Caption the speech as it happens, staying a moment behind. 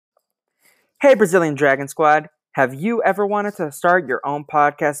Hey, Brazilian Dragon Squad. Have you ever wanted to start your own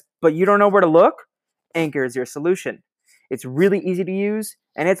podcast, but you don't know where to look? Anchor is your solution. It's really easy to use,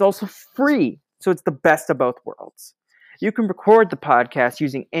 and it's also free, so it's the best of both worlds. You can record the podcast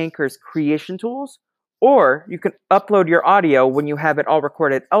using Anchor's creation tools, or you can upload your audio when you have it all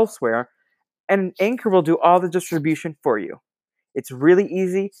recorded elsewhere, and Anchor will do all the distribution for you. It's really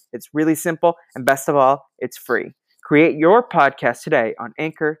easy, it's really simple, and best of all, it's free. Create your podcast today on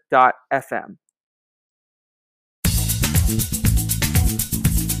anchor.fm.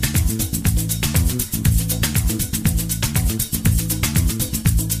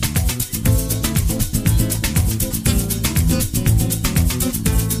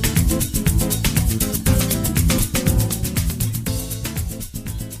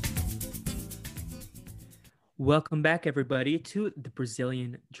 Welcome back, everybody, to the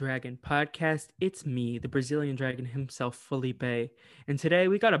Brazilian Dragon podcast. It's me, the Brazilian Dragon himself, Felipe. And today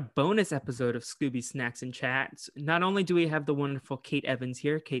we got a bonus episode of Scooby Snacks and Chats. Not only do we have the wonderful Kate Evans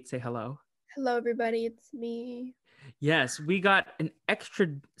here. Kate, say hello. Hello, everybody. It's me. Yes, we got an extra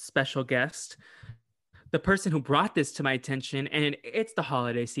special guest, the person who brought this to my attention, and it's the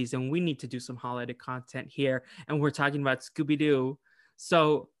holiday season. We need to do some holiday content here, and we're talking about Scooby-Doo.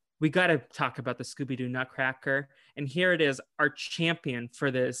 So we got to talk about the Scooby-Doo Nutcracker. And here it is, our champion for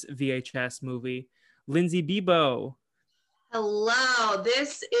this VHS movie, Lindsay Bebo. Hello,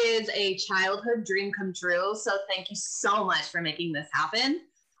 this is a childhood dream come true. So thank you so much for making this happen.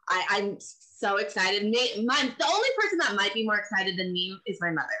 I'm so excited. The only person that might be more excited than me is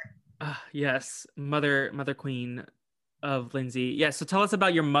my mother. Yes, mother queen of Lindsay. Yeah, so tell us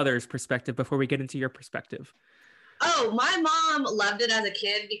about your mother's perspective before we get into your perspective. Oh, my mom loved it as a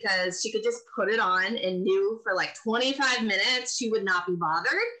kid because she could just put it on and knew for like 25 minutes she would not be bothered.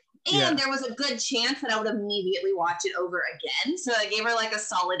 And there was a good chance that I would immediately watch it over again. So I gave her like a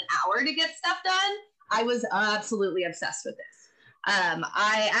solid hour to get stuff done. I was absolutely obsessed with this.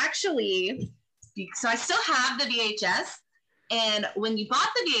 So I still have the VHS. And when you bought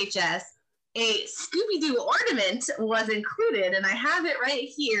the VHS, a Scooby-Doo ornament was included, and I have it right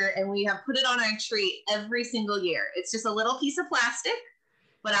here, and we have put it on our tree every single year. It's just a little piece of plastic,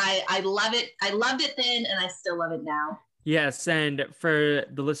 but I love it. I loved it then, and I still love it now. Yes, and for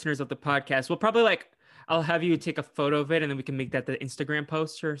the listeners of the podcast, we'll probably I'll have you take a photo of it, and then we can make that the Instagram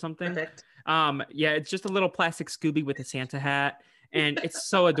post or something. Perfect. Yeah, it's just a little plastic Scooby with a Santa hat, and it's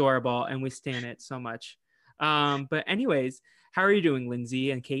so adorable, and we stand it so much. But anyways, how are you doing,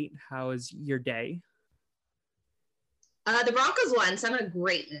 Lindsay and Kate? How is your day? The Broncos won, so I'm in a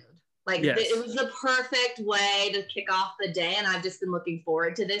great mood. It was the perfect way to kick off the day, and I've just been looking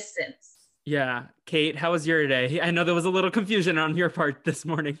forward to this since. Yeah. Kate, how was your day? I know there was a little confusion on your part this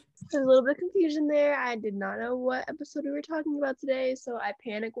morning. There's a little bit of confusion there. I did not know what episode we were talking about today, so I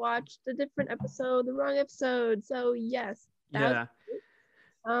panic watched the wrong episode. So yes.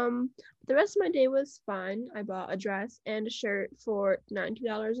 The rest of my day was fine. I bought a dress and a shirt for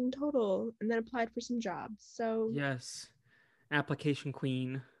 $90 in total, and then applied for some jobs. So yes, application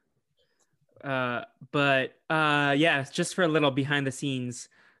queen. Just for a little behind the scenes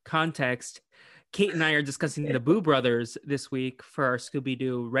context, Kate and I are discussing the Boo Brothers this week for our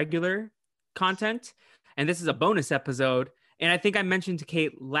Scooby-Doo regular content, and this is a bonus episode. And I think I mentioned to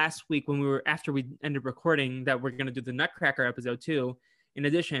Kate last week after we ended recording that we're going to do the Nutcracker episode too, in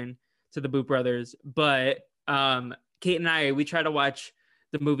addition to the Boo Brothers. But Kate and I, we try to watch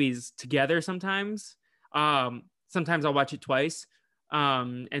the movies together sometimes. Sometimes I'll watch it twice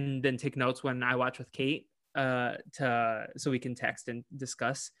and then take notes when I watch with Kate so we can text and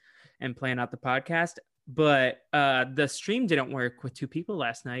discuss and plan out the podcast. But the stream didn't work with two people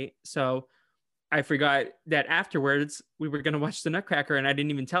last night. So I forgot that afterwards we were going to watch the Nutcracker, and I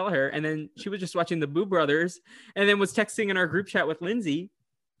didn't even tell her. And then she was just watching the Boo Brothers and then was texting in our group chat with Lindsay.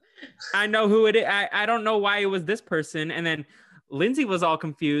 I know who it is. I don't know why it was this person. And then Lindsay was all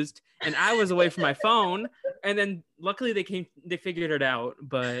confused and I was away from my phone. And then luckily they figured it out,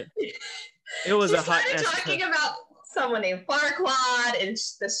 but it was a hot mess. Talking about someone named Farquaad and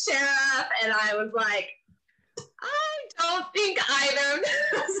the sheriff. And I was like, I don't think either of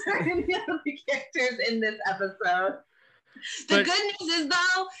those are any of the characters in this episode. The good news is,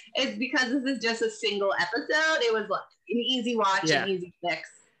 though, is because this is just a single episode, it was like an easy watch, an easy fix.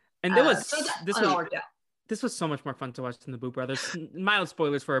 And this was so much more fun to watch than the Boo Brothers. Mild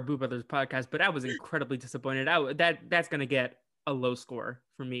spoilers for our Boo Brothers podcast, but I was incredibly disappointed. That's going to get a low score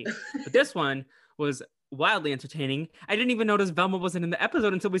for me. But this one was wildly entertaining. I didn't even notice Velma wasn't in the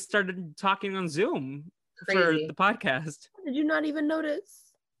episode until we started talking on Zoom for the podcast. Did you not even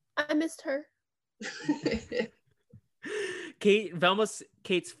notice? I missed her. Velma's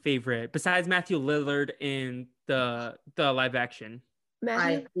Kate's favorite, besides Matthew Lillard in the live action.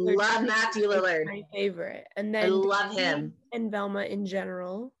 I love Matthew Lillard. My favorite. And then I love him. And Velma in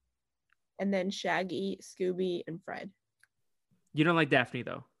general. And then Shaggy, Scooby, and Fred. You don't like Daphne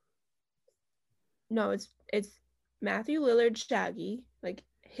though? No, it's Matthew Lillard Shaggy, like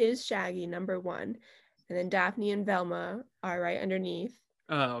his Shaggy number 1. And then Daphne and Velma are right underneath.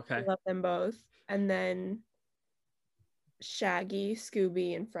 Oh, okay. I love them both. And then Shaggy,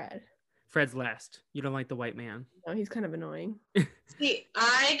 Scooby, and Fred. Fred's last. You don't like the white man. No, he's kind of annoying. See,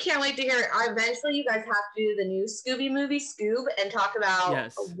 I can't wait to hear it. Eventually, you guys have to do the new Scooby movie, Scoob, and talk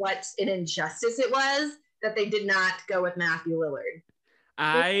about what an injustice it was that they did not go with Matthew Lillard.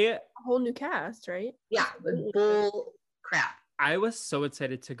 A whole new cast, right? Yeah, bull crap. I was so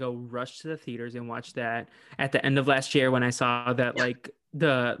excited to go rush to the theaters and watch that at the end of last year when I saw that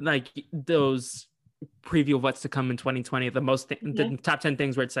those preview of what's to come in 2020, the top 10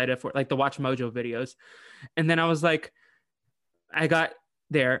 things we're excited for, like the Watch Mojo videos. And then I was like, I got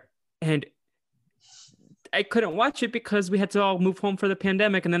there and I couldn't watch it because we had to all move home for the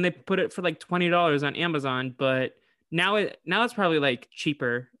pandemic, and then they put it for like $20 on Amazon, but now it's probably like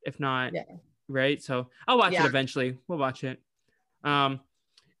cheaper, if not right. So I'll watch it eventually. We'll watch it. And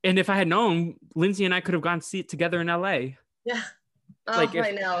if I had known, Lindsay and I could have gone to see it together in LA. Yeah. I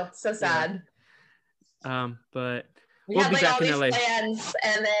know, it's so sad. But we we'll had be back all in these LA. plans,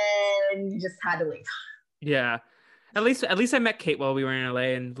 and then you just had to leave. Yeah. At least I met Kate while we were in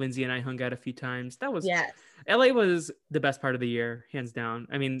LA, and Lindsay and I hung out a few times. That was LA was the best part of the year, hands down.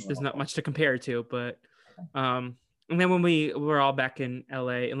 I mean, there's not much to compare it to, but and then when we're all back in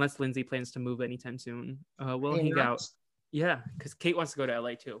LA, unless Lindsay plans to move anytime soon, we'll hang out. Yeah, because Kate wants to go to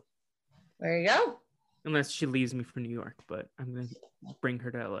LA too. There you go. Unless she leaves me for New York, but I'm gonna bring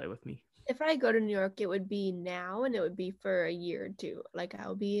her to LA with me. If I go to New York, it would be now, and it would be for a year or two. Like,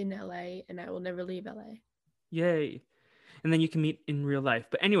 I'll be in LA and I will never leave LA. Yay. And then you can meet in real life.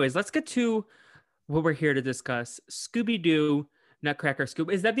 But anyways, let's get to what we're here to discuss. Scooby-Doo Nutcracker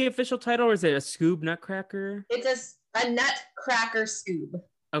Scoob. Is that the official title, or is it a Scoob Nutcracker? It's a Nutcracker Scoob.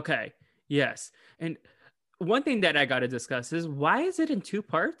 Okay. Yes. And one thing that I got to discuss is, why is it in 2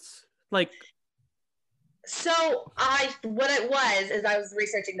 parts? Like, so what it was is I was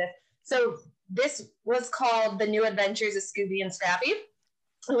researching this. So this was called The New Adventures of Scooby and Scrappy.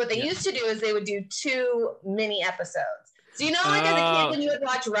 And what they used to do is they would do 2 mini episodes. So as a kid when you would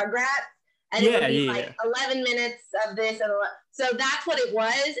watch Rugrats, and it would be 11 minutes of this, and so that's what it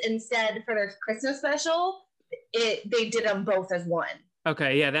was. Instead, for their Christmas special, they did them both as one.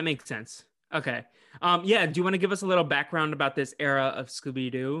 Okay, yeah, that makes sense. Okay. Do you want to give us a little background about this era of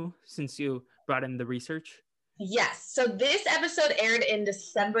Scooby-Doo, since you brought in the research? Yes. So this episode aired in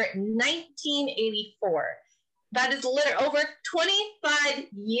December 1984. That is literally over 25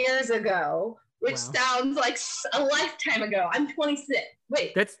 years ago, which sounds like a lifetime ago. I'm 26.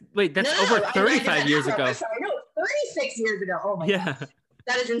 That's over 35 years ago. I'm sorry, no, 36 years ago. Oh my God.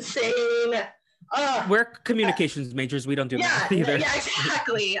 That is insane. We're communications majors. We don't do math either. Yeah,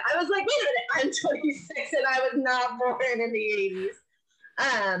 exactly. I was like, wait a minute, I'm 26 and I was not born in the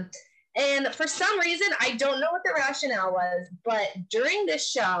 80s. And for some reason, I don't know what the rationale was, but during this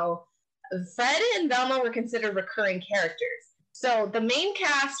show, Fred and Velma were considered recurring characters. So the main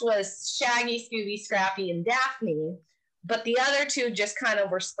cast was Shaggy, Scooby, Scrappy, and Daphne, but the other 2 just kind of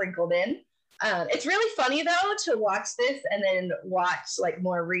were sprinkled in. It's really funny, though, to watch this and then watch like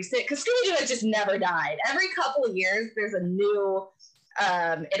more recent, because Scooby-Doo has just never died. Every couple of years, there's a new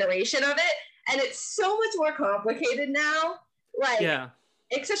iteration of it, and it's so much more complicated now.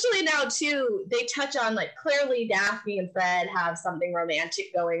 Especially now, too, they touch on, like, clearly Daphne and Fred have something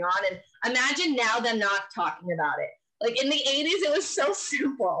romantic going on, and imagine now them not talking about it. Like, in the 80s, it was so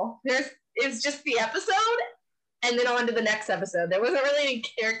simple. It's just the episode, and then on to the next episode. There wasn't really any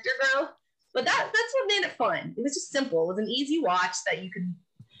character growth, but that's what made it fun. It was just simple. It was an easy watch that you could,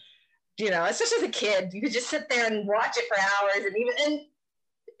 especially as a kid, you could just sit there and watch it for hours,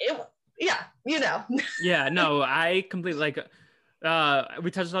 Yeah, no, I completely,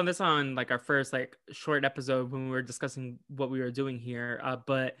 we touched on this on like our first short episode when we were discussing what we were doing here,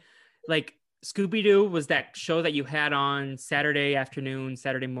 but Scooby-Doo was that show that you had on Saturday afternoon,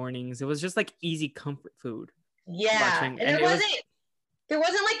 Saturday mornings. It was just like easy comfort food. Yeah, and there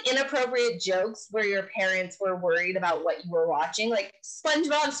wasn't like inappropriate jokes where your parents were worried about what you were watching. Like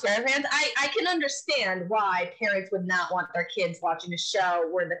SpongeBob SquarePants, I can understand why parents would not want their kids watching a show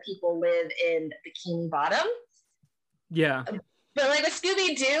where the people live in Bikini Bottom. Yeah. But like with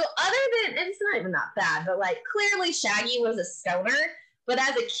Scooby-Doo, it's not even that bad, but like clearly Shaggy was a stoner, but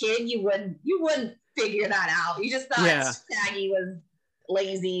as a kid you wouldn't figure that out. You just thought Shaggy was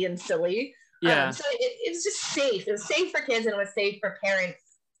lazy and silly. Yeah. So it's just safe. It was safe for kids, and it was safe for parents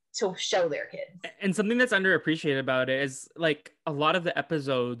to show their kids. And something that's underappreciated about it is like a lot of the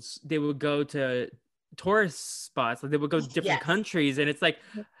episodes, they would go to tourist spots, like they would go to different countries, and it's like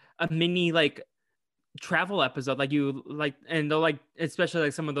a mini like travel episode, like you like, and they'll like, especially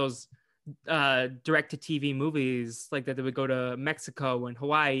like some of those direct to TV movies like that, they would go to Mexico and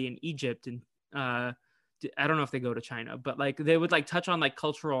Hawaii and Egypt, and I don't know if they go to China, but like they would like touch on like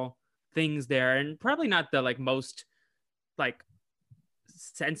cultural things there, and probably not the like most like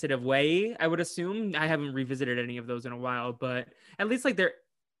sensitive way, I would assume. I haven't revisited any of those in a while, but at least like they're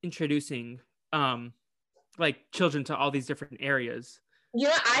introducing like children to all these different areas. You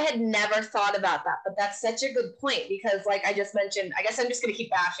know, I had never thought about that, but that's such a good point, because like I just mentioned, I guess I'm just going to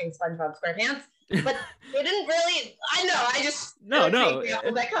keep bashing SpongeBob SquarePants, but they didn't really, I know, I just, no,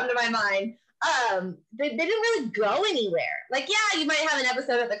 that come to my mind. They didn't really go anywhere. Like, yeah, you might have an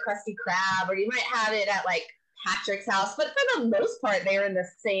episode at the Krusty Krab, or you might have it at like Patrick's house, but for the most part, they were in the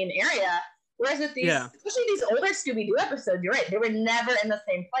same area. Whereas with these, especially these older Scooby-Doo episodes, you're right, they were never in the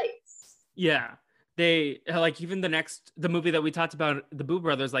same place. Yeah. They like, even the movie that we talked about, the Boo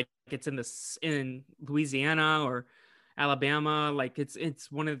Brothers, like it's in Louisiana or Alabama, like it's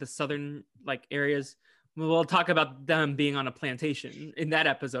one of the southern like areas. We'll talk about them being on a plantation in that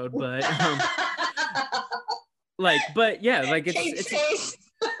episode, but like, but yeah, like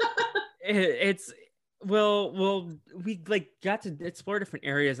we like got to explore different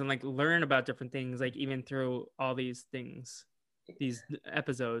areas and like learn about different things, like even through all these things, these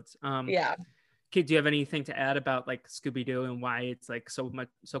episodes. Kate, do you have anything to add about like Scooby-Doo and why it's like so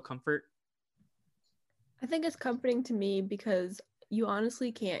comfort? I think it's comforting to me because you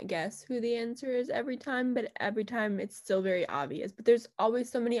honestly can't guess who the answer is every time, but every time it's still very obvious. But there's always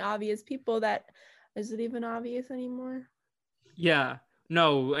so many obvious people that, is it even obvious anymore? Yeah,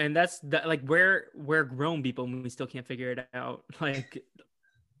 no, and that's like we're grown people and we still can't figure it out. Like,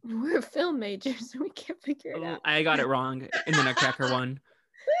 we're film majors and we can't figure it out. I got it wrong in the Nutcracker one.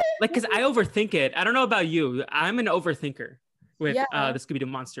 Like, because I overthink it. I don't know about you. I'm an overthinker with the Scooby-Doo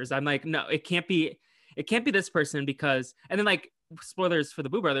monsters. I'm like, no, it can't be this person, because, and then like, spoilers for the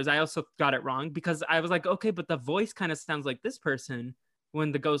Boo Brothers, I also got it wrong because I was like, okay, but the voice kind of sounds like this person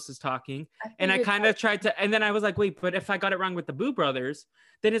when the ghost is talking. And I kind of tried to, and then I was like, wait, but if I got it wrong with the Boo Brothers,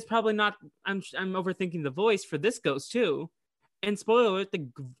 then it's probably not, I'm overthinking the voice for this ghost too. And spoiler alert, the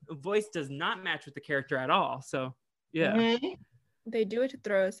voice does not match with the character at all. So yeah. Mm-hmm. They do it to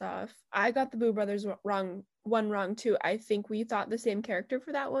throw us off. I got the Boo Brothers wrong too. I think we thought the same character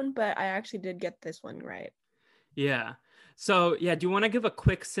for that one, but I actually did get this one right. Yeah. So yeah, do you want to give a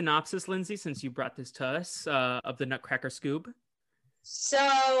quick synopsis, Lindsay, since you brought this to us, of the Nutcracker Scoob?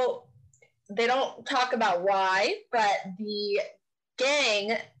 So they don't talk about why, but the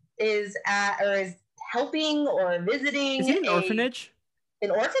gang is helping or visiting. Is it an orphanage? An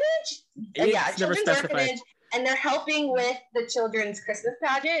orphanage? Yeah, a children's orphanage. And they're helping with the children's Christmas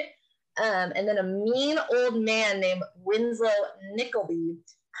pageant. And then a mean old man named Winslow Nickleby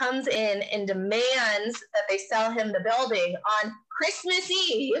comes in and demands that they sell him the building on Christmas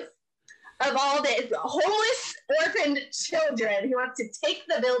Eve of all days. Homeless, orphaned children. He wants to take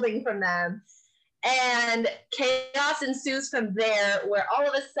the building from them. And chaos ensues from there, where all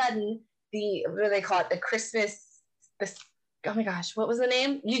of a sudden, what do they call it? Oh my gosh, what was the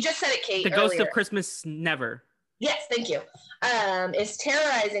name? You just said it, Kate. The Ghost of Christmas Never. Yes, thank you. Is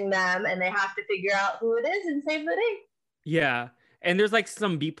terrorizing them, and they have to figure out who it is and save the day. Yeah, and there's like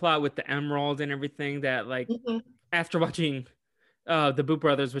some B plot with the emerald and everything that, like, after watching the Boo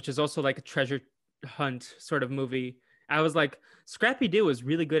Brothers, which is also like a treasure hunt sort of movie, I was like, Scrappy Doo is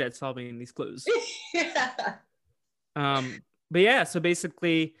really good at solving these clues. Yeah. But yeah, so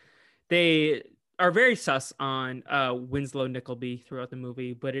basically, they are very sus on Winslow Nickleby throughout the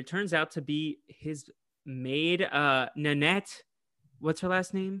movie, but it turns out to be his maid, Nanette. What's her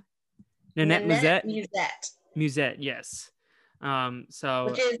last name? Nanette Musette, yes. So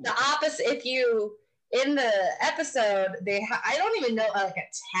which is the opposite. If you in the episode, I don't even know, like a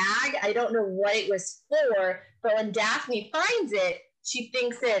tag. I don't know what it was for, but when Daphne finds it, she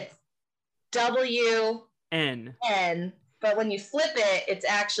thinks it's WN. But when you flip it, it's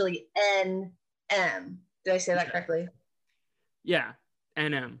actually NM. Did I say that correctly? Yeah,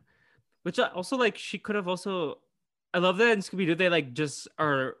 NM. Which also, like, she could have also, I love that in Scooby-Doo, they like just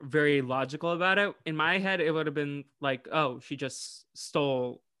are very logical about it. In my head, it would have been like, oh, she just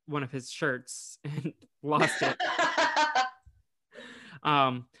stole one of his shirts and lost it.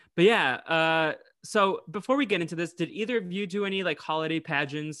 But yeah, So before we get into this, did either of you do any like holiday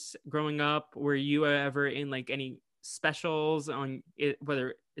pageants growing up? Were you ever in like any specials on it,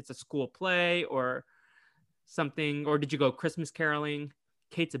 whether it's a school play or something, or did you go Christmas caroling?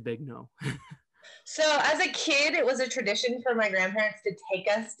 Kate's a big no. So as a kid, it was a tradition for my grandparents to take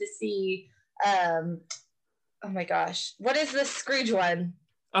us to see, oh my gosh, what is the Scrooge one?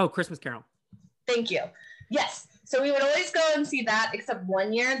 Oh, Christmas Carol. Thank you. Yes. So we would always go and see that, except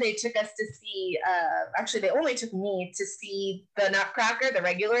one year they took us to see, actually, they only took me to see the Nutcracker, the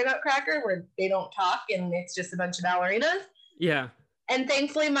regular Nutcracker, where they don't talk and it's just a bunch of ballerinas. Yeah. And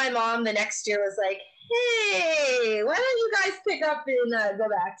thankfully, my mom the next year was like, hey, why don't you guys pick up and go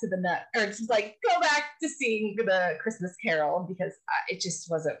back to the or just like go back to seeing the Christmas Carol, because it just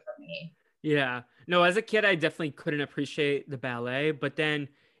wasn't for me. Yeah. No, as a kid, I definitely couldn't appreciate the ballet. But then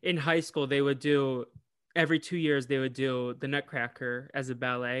in high school, they would do every 2 years, they would do the Nutcracker as a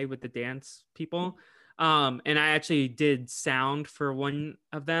ballet with the dance people. And I actually did sound for one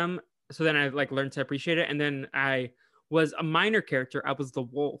of them. So then I like learned to appreciate it. And then I was a minor character. I was the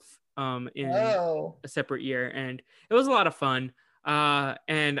wolf in a separate year. And it was a lot of fun.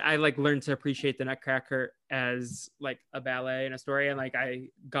 And I like learned to appreciate the Nutcracker as like a ballet and a story, and like I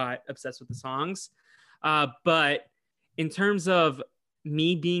got obsessed with the songs. But in terms of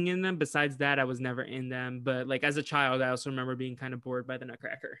me being in them, besides that, I was never in them. But like as a child, I also remember being kind of bored by the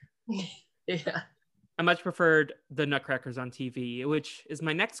Nutcracker. Yeah. I much preferred the Nutcrackers on TV, which is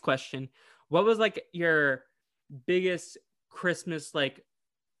my next question. What was like your biggest Christmas like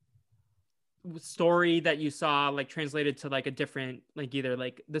story that you saw like translated to like a different, like either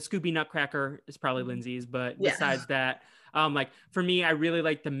like the Scooby Nutcracker is probably Lindsay's, but besides that, like for me, I really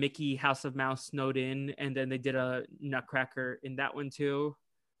like the Mickey House of Mouse Snowed In, and then they did a Nutcracker in that one too.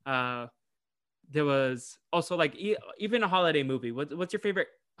 There was also like even a holiday movie. What's your favorite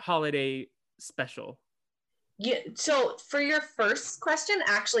holiday special? Yeah. So for your first question,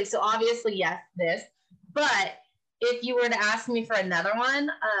 actually, so obviously yes, this, but if you were to ask me for another one,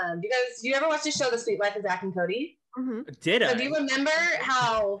 because do you ever watch the show The Sweet Life of Zach and Cody? Mm-hmm. Did I? So do you remember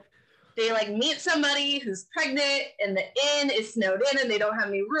how they like meet somebody who's pregnant and the inn is snowed in and they don't have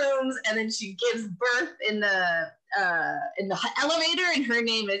any rooms, and then she gives birth in the elevator, and her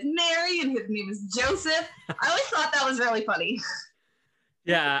name is Mary and his name is Joseph? I always thought that was really funny.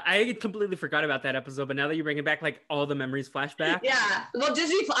 Yeah, I completely forgot about that episode, but now that you bring it back, like all the memories flash back. Yeah, well,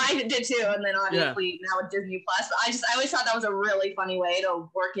 I did too, and then obviously now with Disney Plus. But I always thought that was a really funny way to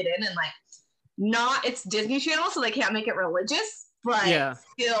work it in, and like it's Disney Channel, so they can't make it religious, but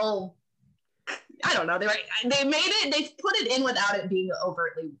still, I don't know. They made it, they put it in without it being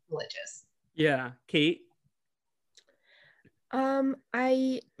overtly religious. Yeah, Kate. I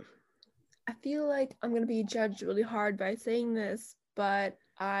feel like I'm gonna be judged really hard by saying this, but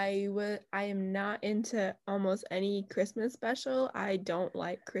I am not into almost any Christmas special. I don't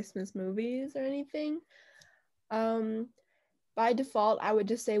like Christmas movies or anything. By default, I would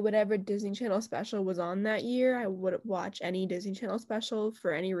just say whatever Disney Channel special was on that year. I wouldn't watch any Disney Channel special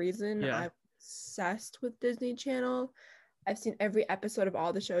for any reason. Yeah. I'm obsessed with Disney Channel. I've seen every episode of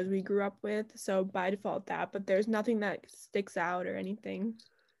all the shows we grew up with, so by default that, but there's nothing that sticks out or anything.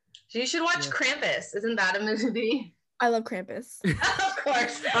 So you should watch Krampus. Isn't that a movie? I love Krampus. Of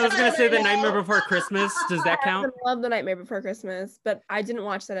course. I was going to say The Nightmare Before Christmas. Does that count? I love The Nightmare Before Christmas, but I didn't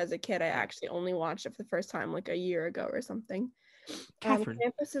watch that as a kid. I actually only watched it for the first time like a year ago or something.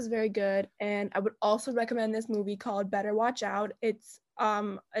 Krampus is very good, and I would also recommend this movie called Better Watch Out. It's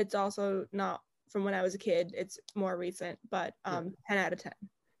also not from when I was a kid. It's more recent, but 10 out of 10.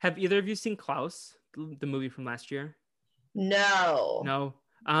 Have either of you seen Klaus, the movie from last year? No.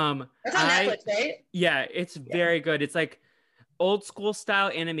 It's on Netflix, right? Yeah, it's very good. It's like old school style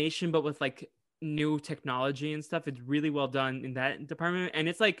animation, but with like new technology and stuff. It's really well done in that department, and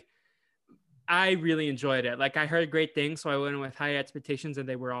it's like I really enjoyed it. Like I heard great things, so I went in with high expectations, and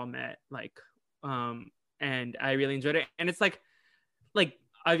they were all met. Like, and I really enjoyed it. And it's like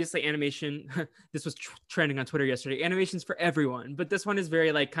obviously animation. This was trending on Twitter yesterday. Animation's for everyone, but this one is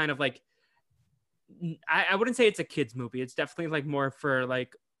very like kind of like. I wouldn't say it's a kid's movie. It's definitely like more for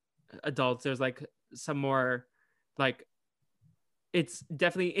like adults. There's like some more like it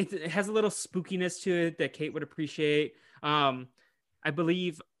has a little spookiness to it that Kate would appreciate. I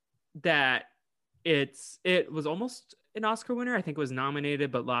believe that it was almost an Oscar winner. I think it was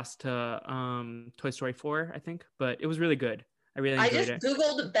nominated but lost to Toy Story 4, I think. But it was really good. I really enjoyed it. I just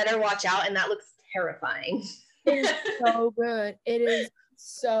Googled Better Watch Out, and that looks terrifying. It is so good. It is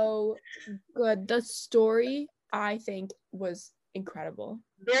so good. The story, I think, was incredible.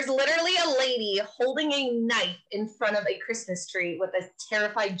 There's literally a lady holding a knife in front of a Christmas tree with a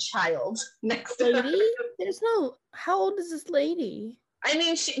terrified child next to her. Lady? There's no. How old is this lady? I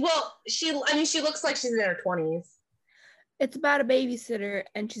mean, she looks like she's in her 20s. It's about a babysitter,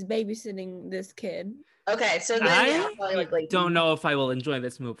 and she's babysitting this kid. Okay, so then I probably like don't know if I will enjoy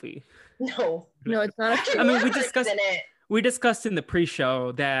this movie. No, No, it's not. I mean, in it. we discussed in the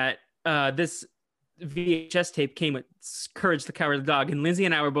pre-show that this VHS tape came with Courage the Cowardly Dog, and Lindsay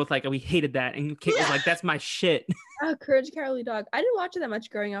and I were both like, we hated that, and Kate was like, that's my shit. Courage the Cowardly Dog. I didn't watch it that much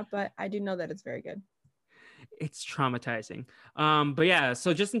growing up, but I do know that it's very good. It's traumatizing. But yeah,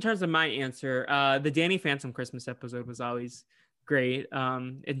 so just in terms of my answer, the Danny Phantom Christmas episode was always great.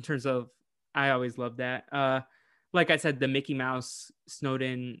 In terms of, I always loved that. Like I said, the Mickey Mouse snowed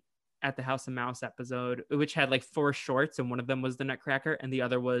in at the House of Mouse episode, which had like 4 shorts, and one of them was the Nutcracker, and the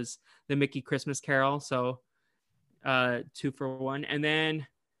other was the Mickey Christmas Carol. So 2 for 1. And then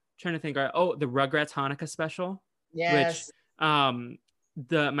trying to think, the Rugrats Hanukkah special. Yes. Which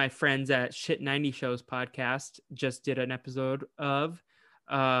my friends at Shit 90 Shows podcast just did an episode of,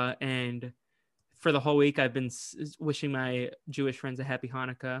 and for the whole week I've been wishing my Jewish friends a happy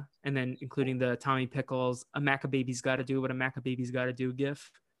Hanukkah, and then including the Tommy Pickles "A Maccababy's Gotta Do What a Maccababy's Gotta Do"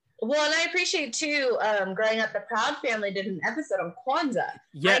 gif. Well, and I appreciate too, growing up, the Proud Family did an episode on Kwanzaa.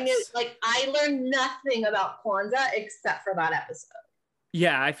 Yes. I learned nothing about Kwanzaa except for that episode.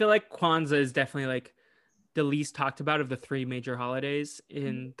 Yeah, I feel like Kwanzaa is definitely like the least talked about of the 3 major holidays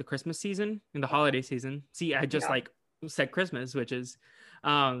in the Christmas season, in the holiday season. See, I just said Christmas, which is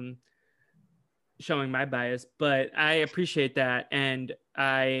showing my bias, but I appreciate that. And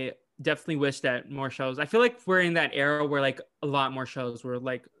I definitely wish that more shows, I feel like we're in that era where like a lot more shows will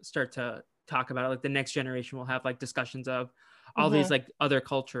like start to talk about it. Like the next generation will have like discussions of all these like other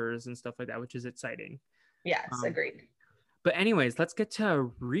cultures and stuff like that, which is exciting. Yes, agreed. But anyways, let's get to a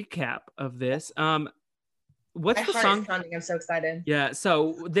recap of this. What's My the heart song? is pounding. I'm so excited. Yeah,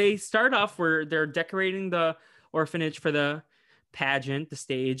 so they start off where they're decorating the orphanage for the pageant, the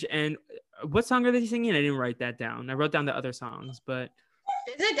stage. And what song are they singing? I didn't write that down. I wrote down the other songs, but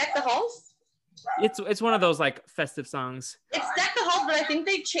Is it Deck the Halls? it's one of those like festive songs. It's Deck the Halls, but I think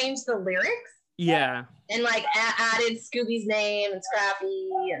they changed the lyrics Yeah, and like added Scooby's name and Scrappy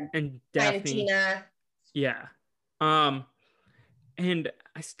and and Tiny Daphne. Tina. Yeah. And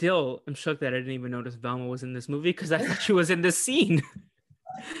I still am shocked that I didn't even notice Velma was in this movie because I thought she was in this scene.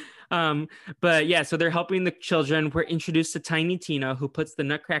 But yeah, so they're helping the children. We're introduced to Tiny Tina, who puts the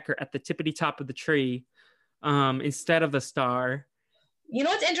Nutcracker at the tippity top of the tree instead of the star. You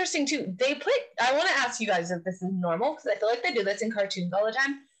know what's interesting too? I want to ask you guys if this is normal because I feel like they do this in cartoons all the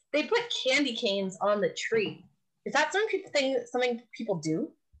time. They put candy canes on the tree. Is that something people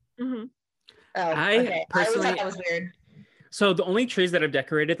do? Mm-hmm. Oh, I okay. personally- I always thought that was weird. So the only trees that I've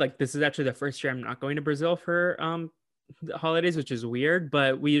decorated, like this is actually the first year I'm not going to Brazil for the holidays, which is weird,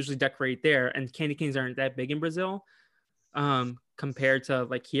 but we usually decorate there, and candy canes aren't that big in Brazil compared to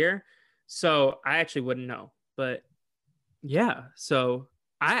like here. So I actually wouldn't know, but yeah, so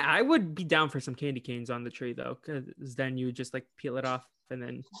I would be down for some candy canes on the tree though, because then you would just like peel it off and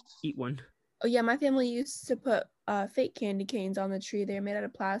then eat one. Oh yeah, my family used to put fake candy canes on the tree. They're made out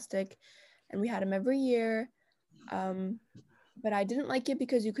of plastic, and we had them every year. But I didn't like it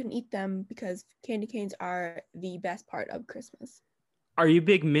because you couldn't eat them because candy canes are the best part of Christmas. Are you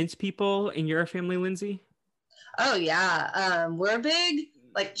big mint people in your family, Lindsay? Oh yeah, we're big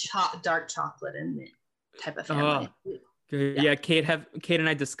like dark chocolate and mint type of family. Yeah, Kate and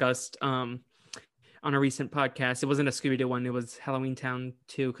I discussed on a recent podcast. It wasn't a Scooby-Doo one. It was Halloween Town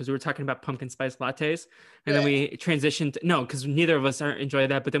 2 because we were talking about pumpkin spice lattes, and then we transitioned. No, because neither of us enjoy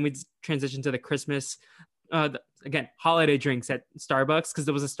that. But then we transitioned to the Christmas, again, holiday drinks at Starbucks because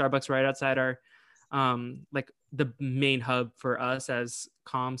there was a Starbucks right outside our, like the main hub for us as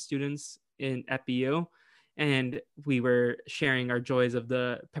comm students at BU. And we were sharing our joys of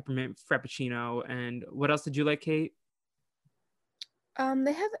the peppermint frappuccino. And what else did you like, Kate?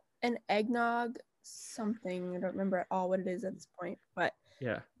 They have an eggnog something. I don't remember at all what it is at this point, but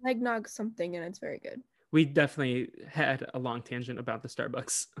Yeah, eggnog something, and it's very good. we definitely had a long tangent about the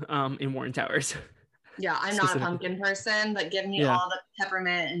Starbucks in Warren Towers. Yeah, I'm not a pumpkin person, but give me all the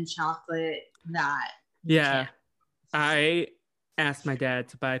peppermint and chocolate that. Yeah, I asked my dad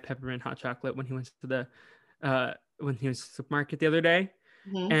to buy peppermint hot chocolate when he went to the supermarket the other day,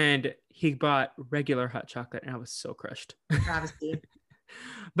 and he bought regular hot chocolate, and I was so crushed. Travesty.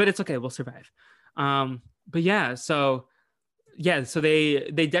 But it's okay, we'll survive. But yeah, so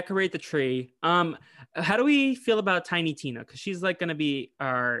they decorate the tree. How do we feel about Tiny Tina? Because she's like gonna be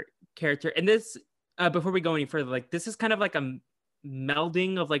our character, and this before we go any further, like this is kind of like a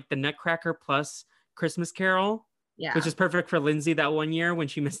melding of like the Nutcracker plus Christmas Carol, Yeah. which is perfect for Lindsay that one year when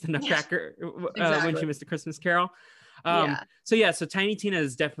she missed the Nutcracker, when Exactly. she missed the Christmas Carol. So Tiny Tina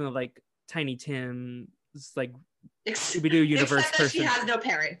is definitely like Tiny Tim's like Scooby-Doo universe Except that person. she has no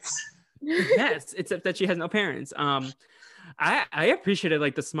parents. Yes, except that she has no parents. I appreciated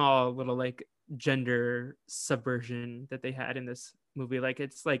like the small little like gender subversion that they had in this movie. Like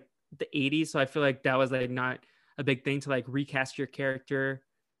it's like the 80s, so I feel like that was like not a big thing to like recast your character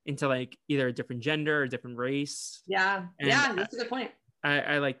into like either a different gender or a different race. Yeah. And Yeah, that's a good point.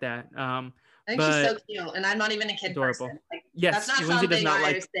 I like that. I think she's so cute, and I'm not even a kid adorable. person. Like, Yes, that's not Lindsay does something not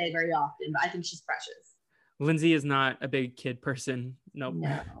I like. say very often, but I think she's precious. Lindsay is not a big kid person. Nope.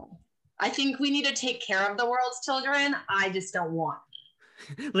 No. I think we need to take care of the world's children. I just don't want.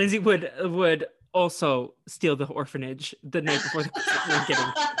 Lindsay would also steal the orphanage the night before the Christmas.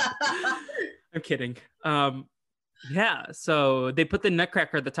 I'm kidding. Yeah, so they put the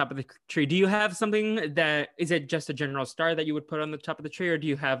Nutcracker at the top of the tree. Do you have something that is it just a general star that you would put on the top of the tree, or do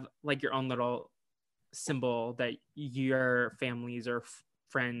you have like your own little symbol that your families or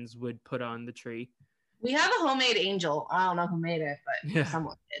friends would put on the tree? We have a homemade angel. I don't know who made it, but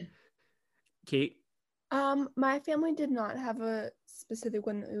someone did. Kate? My family did not have a specific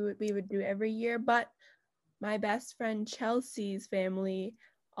one that we would do every year, but my best friend Chelsea's family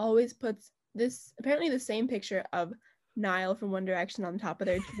always puts this apparently the same picture of Niall from One Direction on top of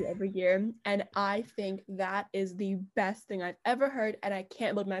their tree every year, and I think that is the best thing I've ever heard, and I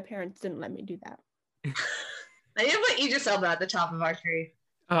can't believe my parents didn't let me do that. I need to put Idris Elba at the top of our tree.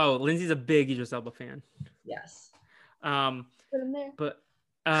 Oh, Lindsay's a big Idris Elba fan. Yes. Put him there. But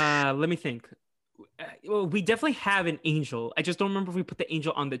let me think. Well, we definitely have an angel. I just don't remember if we put the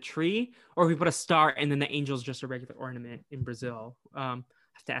angel on the tree or if we put a star and then the angel is just a regular ornament in Brazil. I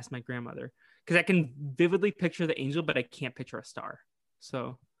have to ask my grandmother because I can vividly picture the angel, but I can't picture a star.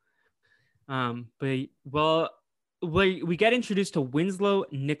 So, we get introduced to Winslow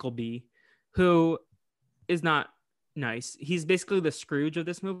Nickleby, who is not nice. He's basically the Scrooge of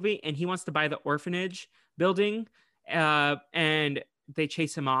this movie, and he wants to buy the orphanage building, and they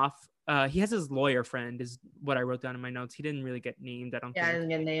chase him off. He has his lawyer friend, is what I wrote down in my notes. He didn't really get named, I don't think. I didn't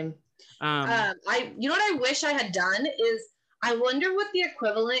get named. You know what I wish I had done is I wonder what the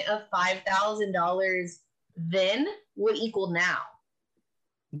equivalent of $5,000 then would equal now.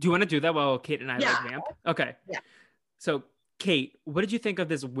 Do you want to do that while Kate and I like vamp? Okay. Yeah. So, Kate, what did you think of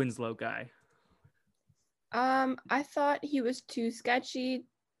this Winslow guy? I thought he was too sketchy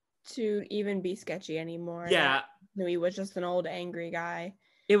to even be sketchy anymore. Yeah. No, he was just an old angry guy.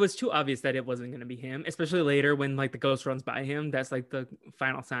 It was too obvious that it wasn't going to be him, especially later when like the ghost runs by him. That's like the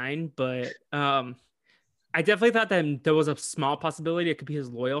final sign. But I definitely thought that there was a small possibility it could be his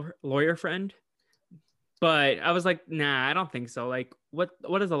lawyer friend. But I was like, nah, I don't think so. Like, what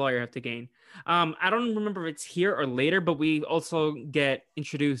does the lawyer have to gain? I don't remember if it's here or later, but we also get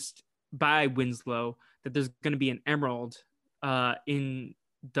introduced by Winslow that there's going to be an emerald in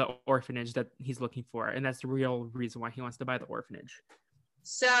the orphanage that he's looking for. And that's the real reason why he wants to buy the orphanage.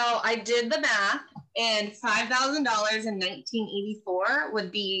 So I did the math, and $5,000 in 1984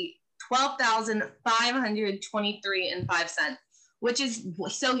 would be $12,523.05, which is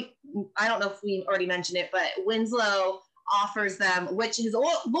so. I don't know if we already mentioned it, but Winslow offers them, which his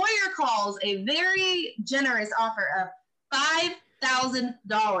lawyer calls a very generous offer of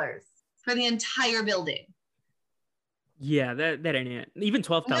 $5,000 for the entire building. Yeah, that ain't it. Even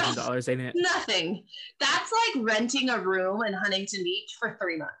 $12,000 ain't it. Nothing. That's like renting a room in Huntington Beach for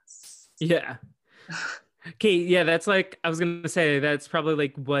 3 months. Yeah. Okay, yeah, that's like, I was going to say, that's probably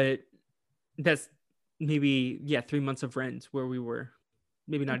like that's maybe, 3 months of rent where we were.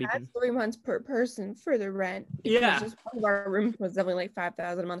 Maybe not even. 3 months per person for the rent. Yeah. Just one of our rooms was definitely like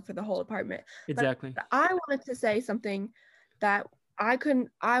 $5,000 a month for the whole apartment. Exactly. But I wanted to say something that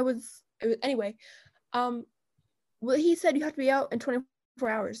anyway. Well, he said you have to be out in 24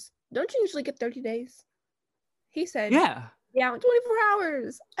 hours. Don't you usually get 30 days? He said, yeah, in 24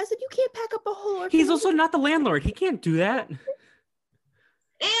 hours. I said, you can't pack up a whole orphanage. He's also not the landlord. He can't do that. And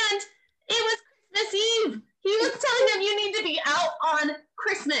it was Christmas Eve. He was telling them you need to be out on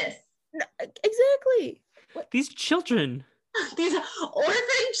Christmas. Exactly. These children. These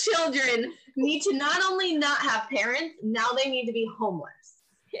orphan children need to not only not have parents, now they need to be homeless.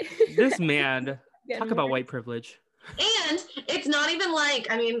 This man, talk about white privilege. And it's not even like,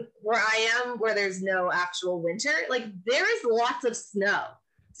 I mean, where I am, where there's no actual winter, like there is lots of snow.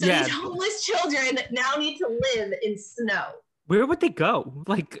 So these homeless children now need to live in snow. Where would they go?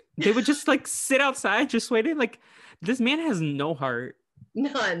 Like, they would just like sit outside, just waiting. Like, this man has no heart.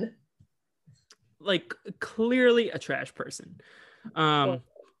 None. Like, clearly a trash person. But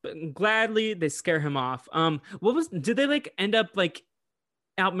gladly they scare him off. Did they like end up like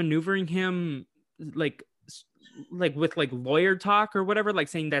outmaneuvering him like with like lawyer talk or whatever, like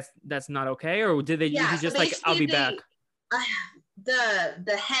saying that's not okay, or did they he just like I'll be back?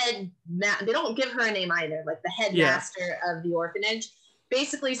 The head they don't give her a name either, like the headmaster of the orphanage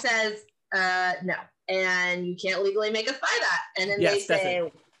basically says no, and you can't legally make us buy that. And then they say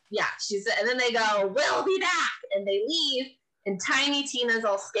and then they go, we'll be back, and they leave, and tiny Tina's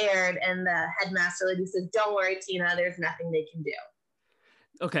all scared, and the headmaster lady says, don't worry, Tina, there's nothing they can do.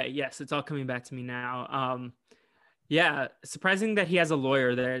 Okay, yes, it's all coming back to me now. Yeah, surprising that he has a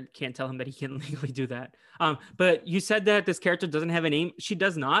lawyer that can't tell him that he can't legally do that. But you said that this character doesn't have a name. She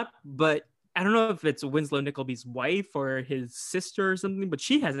does not, but I don't know if it's Winslow Nicklby's wife or his sister or something, but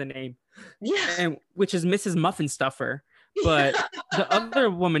she has a name. Yeah. Which is Mrs. Muffin Stuffer. But the other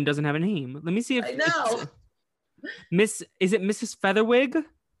woman doesn't have a name. Let me see if I know. Is it Mrs. Featherwig?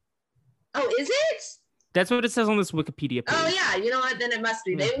 Oh, is it? That's what it says on this Wikipedia page. Oh yeah, you know what? Then it must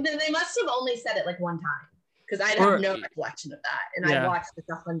be. They must have only said it like one time, because I have no recollection of that, and I watched it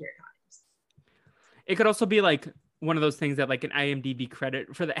 100 times. It could also be like one of those things that like an IMDb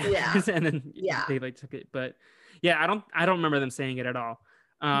credit for the actors, and then they like took it. But yeah, I don't remember them saying it at all.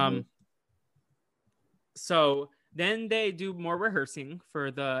 So then they do more rehearsing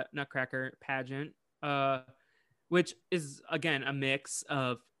for the Nutcracker pageant, which is again a mix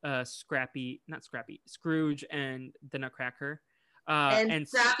of Scrooge and the Nutcracker. And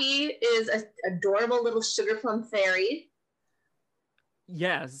Scrappy is an adorable little sugar plum fairy.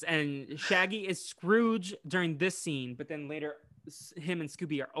 Yes, and Shaggy is Scrooge during this scene, but then later him and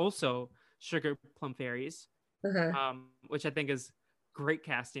Scooby are also sugar plum fairies, which I think is great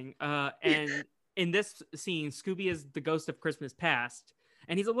casting. And in this scene, Scooby is the ghost of Christmas past,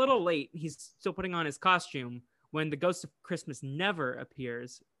 and he's a little late. He's still putting on his costume when the ghost of Christmas never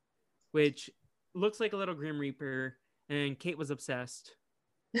appears, which looks like a little Grim Reaper, and Kate was obsessed.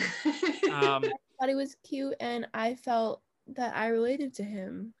 I thought he was cute, and I felt that I related to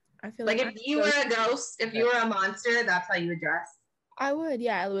him. I feel like if you were a ghost, if you were a monster, that's how you would dress. I would,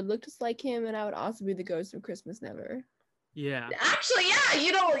 I would look just like him, and I would also be the ghost of Christmas Never. Yeah. Actually,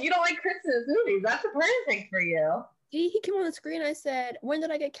 you don't like Christmas movies. That's perfect for you. He came on the screen. I said, when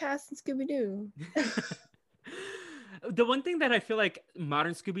did I get cast in Scooby-Doo? The one thing that I feel like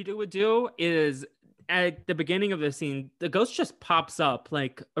modern Scooby-Doo would do is at the beginning of the scene, the ghost just pops up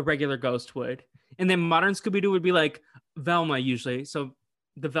like a regular ghost would. And then modern Scooby-Doo would be like Velma usually. So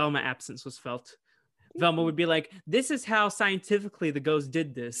the Velma absence was felt. Velma would be like, this is how scientifically the ghost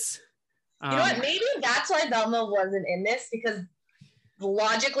did this. You know what? Maybe that's why Velma wasn't in this, because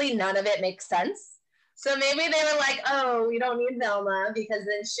logically none of it makes sense. So maybe they were like, oh, we don't need Velma because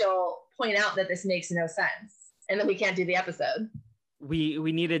then she'll point out that this makes no sense. And then we can't do the episode.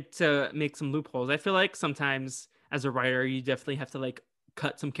 We needed to make some loopholes. I feel like sometimes as a writer, you definitely have to like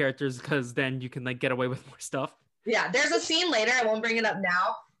cut some characters because then you can like get away with more stuff. Yeah, there's a scene later, I won't bring it up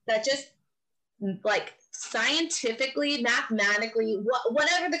now, that just like scientifically, mathematically,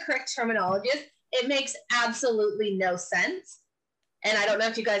 whatever the correct terminology is, it makes absolutely no sense. And I don't know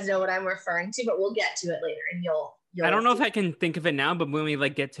if you guys know what I'm referring to, but we'll get to it later, and you'll I don't know if I can think of it now, but when we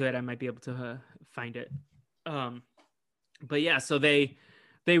like get to it, I might be able to find it. But yeah, so the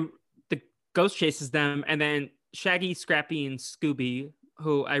ghost chases them, and then Shaggy, Scrappy, and Scooby,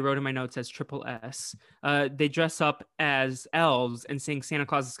 who I wrote in my notes as Triple S, they dress up as elves and sing Santa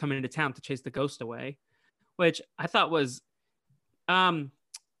Claus is coming into town to chase the ghost away, which I thought was,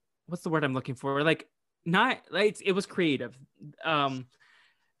 what's the word I'm looking for? Like, not like it was creative. But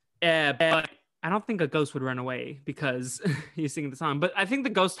I don't think a ghost would run away because he's singing the song. But I think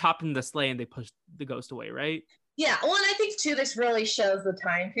the ghost hopped in the sleigh and they pushed the ghost away, right? Yeah, well, and I think too, this really shows the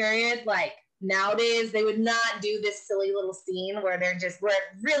time period. Like nowadays, they would not do this silly little scene where where it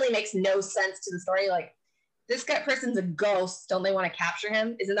really makes no sense to the story. Like this person's a ghost. Don't they want to capture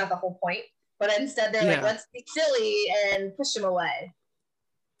him? Isn't that the whole point? But instead, they're like, let's be silly and push him away.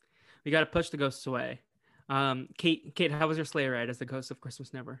 We got to push the ghosts away. Kate, how was your sleigh ride as the ghost of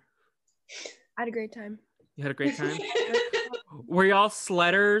Christmas Never? I had a great time. You had a great time? Were y'all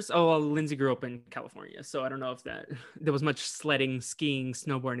sledders? Oh, well, Lindsay grew up in California, so I don't know if there was much sledding, skiing,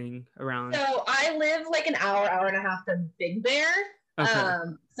 snowboarding around. So I live like an hour and a half to Big Bear. Okay.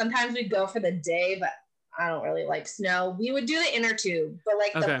 Sometimes we'd go for the day, but I don't really like snow. We would do the inner tube, but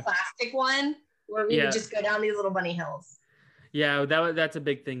like the plastic one where we would just go down these little bunny hills. Yeah, that's a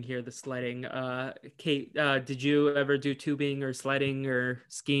big thing here, the sledding. Kate, did you ever do tubing or sledding or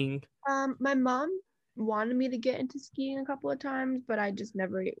skiing? My mom wanted me to get into skiing a couple of times, but I just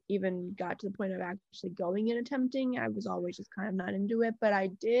never even got to the point of actually going and attempting. I was always just kind of not into it, but I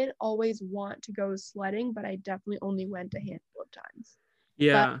did always want to go sledding, but I definitely only went a handful of times.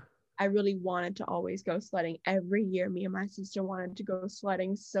 Yeah. But I really wanted to always go sledding. Every year, me and my sister wanted to go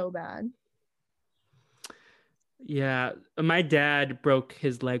sledding so bad. Yeah, my dad broke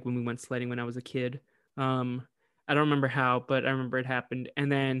his leg when we went sledding when I was a kid. I don't remember how, but I remember it happened.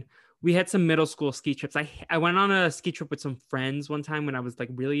 And then we had some middle school ski trips. I went on a ski trip with some friends one time when I was like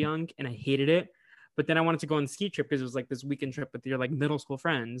really young, and I hated it. But then I wanted to go on a ski trip because it was like this weekend trip with your like middle school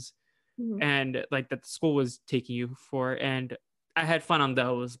friends, Mhm. and like that the school was taking you for. And I had fun on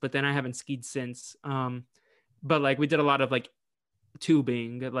those, but then I haven't skied since. But like we did a lot of like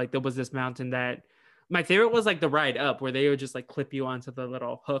tubing. Like there was this mountain that my favorite was like the ride up where they would just like clip you onto the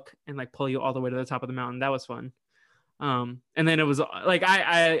little hook and like pull you all the way to the top of the mountain. That was fun. And then it was like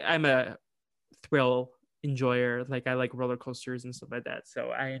I'm a thrill enjoyer. Like I like roller coasters and stuff like that. So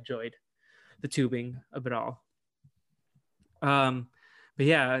I enjoyed the tubing of it all. But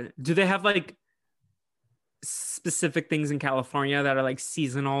yeah, do they have like specific things in California that are like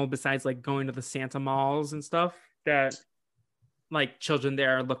seasonal besides like going to the Santa malls and stuff that like children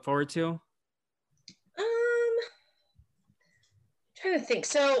there look forward to? Trying to think.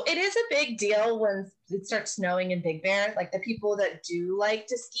 So it is a big deal when it starts snowing in Big Bear. Like the people that do like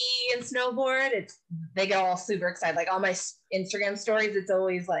to ski and snowboard, they get all super excited. Like on my Instagram stories, it's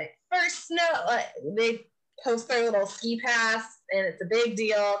always like first snow. Like they post their little ski pass, and it's a big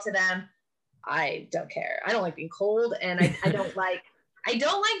deal to them. I don't care. I don't like being cold, and I don't like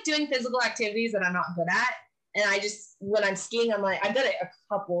doing physical activities that I'm not good at. And I just, when I'm skiing, I'm like, I've done it a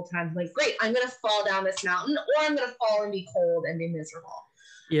couple of times. I'm like, great, I'm going to fall down this mountain, or I'm going to fall and be cold and be miserable.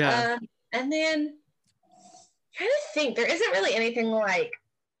 Yeah. And then trying to think, there isn't really anything like,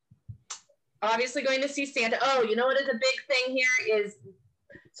 obviously going to see Santa. Oh, you know what is a big thing here is,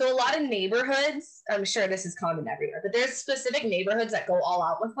 so a lot of neighborhoods, I'm sure this is common everywhere, but there's specific neighborhoods that go all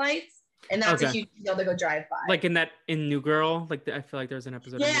out with lights. And that's a huge deal to go drive by. Like in New Girl, like I feel like there's an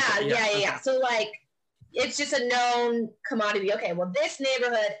episode. Yeah. So like, it's just a known commodity. Okay, well, this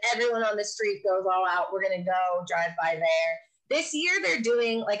neighborhood, everyone on the street goes all out. We're going to go drive by there. This year, they're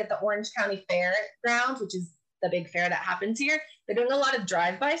doing, like at the Orange County Fairgrounds, which is the big fair that happens here, they're doing a lot of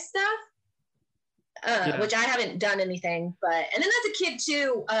drive-by stuff, which I haven't done anything. But, and then as a kid,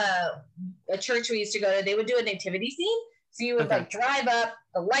 too, a church we used to go to, they would do a nativity scene. So you would like drive up,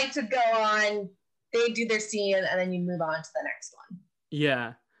 the lights would go on, they'd do their scene, and then you move on to the next one.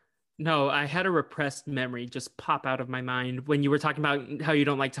 Yeah. No, I had a repressed memory just pop out of my mind when you were talking about how you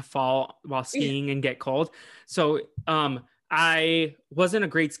don't like to fall while skiing and get cold. So I wasn't a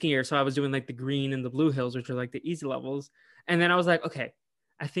great skier, so I was doing like the green and the blue hills, which are like the easy levels. And then I was like, okay,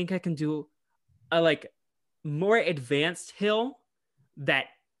 I think I can do a like more advanced hill that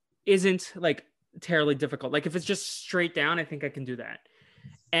isn't like terribly difficult. Like if it's just straight down, I think I can do that.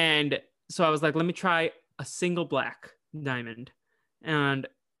 And so I was like, let me try a single black diamond. And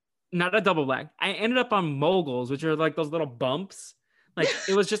not a double black. I ended up on moguls, which are like those little bumps. Like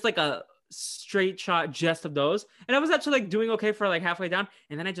it was just like a straight shot just of those. And I was actually like doing okay for like halfway down.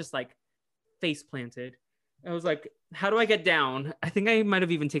 And then I just like face planted. I was like, how do I get down? I think I might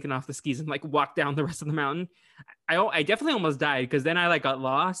have even taken off the skis and like walked down the rest of the mountain. I definitely almost died because then I like got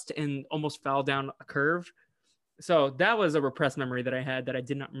lost and almost fell down a curve. So that was a repressed memory that I had that I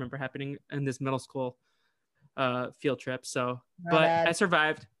did not remember happening in this middle school field trip. So, but I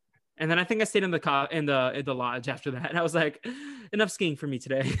survived. And then I think I stayed in the lodge after that. And I was like, enough skiing for me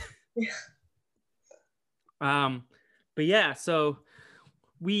today. But yeah, so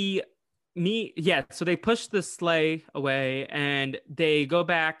so they push the sleigh away and they go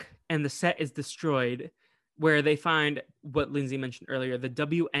back and the set is destroyed where they find what Lindsay mentioned earlier, the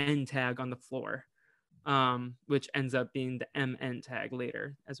WN tag on the floor, which ends up being the MN tag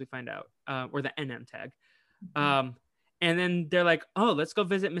later, as we find out, or the NM tag. And then they're like, oh, let's go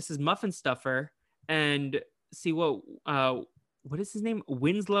visit Mrs. Muffin Stuffer and see what is his name?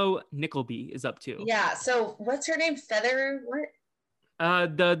 Winslow Nickleby is up to. Yeah. So what's her name? Feather?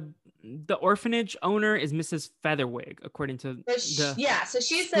 What? The orphanage owner is Mrs. Featherwig, according to So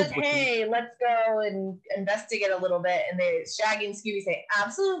she says, hey, let's go and investigate a little bit. And Shaggy and Scooby say,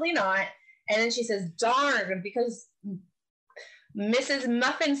 absolutely not. And then she says, darn, because Mrs.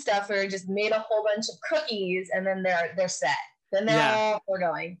 Muffin Stuffer just made a whole bunch of cookies, and then they're set. Then we're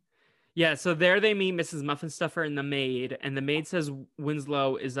going. Yeah, so there they meet Mrs. Muffin Stuffer and the maid says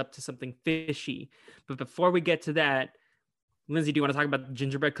Winslow is up to something fishy. But before we get to that, Lindsay, do you want to talk about the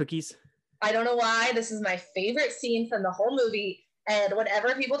gingerbread cookies? I don't know why. This is my favorite scene from the whole movie. And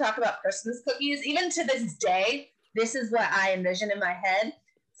whenever people talk about Christmas cookies, even to this day, this is what I envision in my head.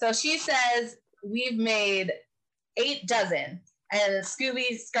 So she says, we've made 8 dozen. And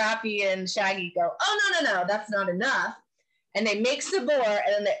Scooby, Scrappy, and Shaggy go, oh, no, that's not enough. And they make some more,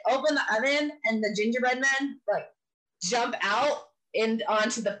 and then they open the oven, and the gingerbread men like jump out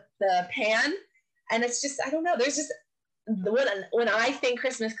onto the pan. And it's just, I don't know, there's just, when I think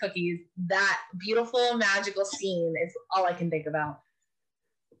Christmas cookies, that beautiful, magical scene is all I can think about.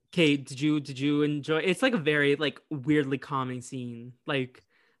 Kate, did you enjoy? It's like a very like weirdly calming scene. Like,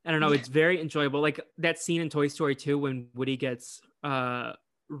 I don't know, it's very enjoyable. Like that scene in Toy Story 2 when Woody gets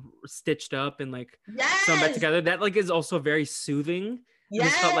stitched up and like sewn back together. That like is also very soothing. Yes, it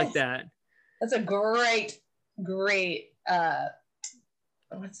just felt like that. That's a great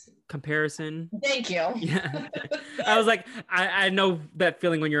comparison. Thank you. Yeah. I was like, I know that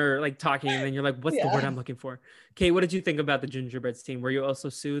feeling when you're like talking and then you're like, what's the word I'm looking for? Kate, what did you think about the gingerbread scene? Were you also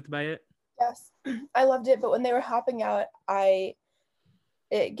soothed by it? Yes, I loved it. But when they were hopping out,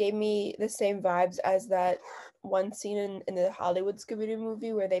 it gave me the same vibes as that one scene in the Hollywood Scooby-Doo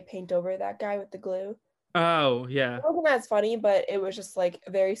movie where they paint over that guy with the glue. Oh, yeah. It wasn't as funny, but it was just like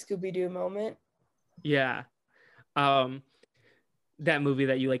a very Scooby-Doo moment. Yeah. That movie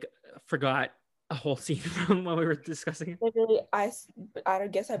that you like forgot a whole scene from when we were discussing it. Literally, I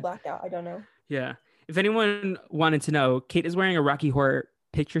guess I blacked out. I don't know. Yeah. If anyone wanted to know, Kate is wearing a Rocky Horror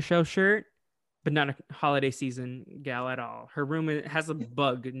Picture Show shirt, but not a holiday season gal at all. Her room has a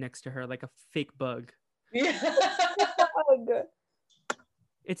bug next to her, like a fake bug. Yeah. Bug.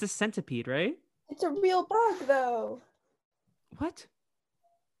 It's a centipede, right? It's a real bug, though. What?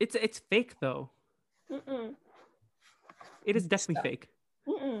 It's fake, though. Mm-mm. It is definitely fake.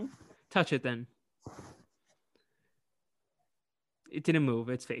 Mm-mm. Touch it, then. It didn't move.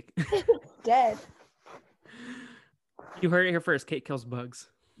 It's fake. Dead. You heard it here first. Kate kills bugs.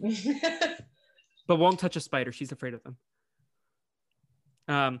 But won't touch a spider. She's afraid of them.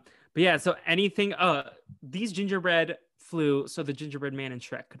 But yeah, so anything, these gingerbread flew so the gingerbread man and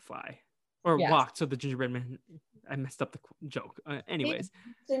Shrek could fly. Or walked so the gingerbread man, I messed up the joke. Anyways.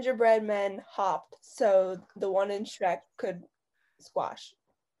 These gingerbread men hopped so the one in Shrek could squash.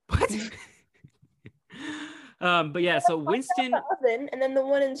 What? But yeah, so Winston. Oven, and then the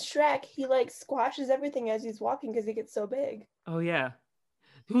one in Shrek, he like squashes everything as he's walking because he gets so big. Oh yeah.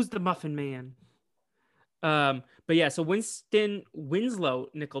 Who's the Muffin Man? But yeah, so Winston Winslow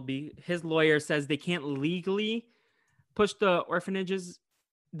Nickleby, his lawyer says they can't legally push the orphanage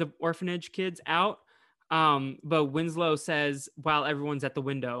kids out. But Winslow says while everyone's at the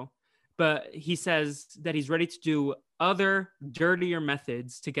window, but he says that he's ready to do other dirtier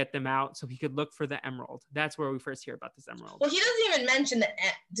methods to get them out so he could look for the emerald. That's where we first hear about this emerald. Well, he doesn't even mention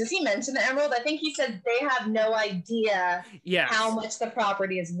does he mention the emerald? I think he said they have no idea how much the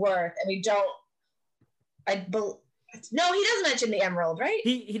property is worth. And we don't, no, he doesn't mention the emerald, right?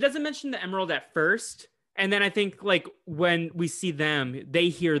 He doesn't mention the emerald at first. And then I think like when we see them, they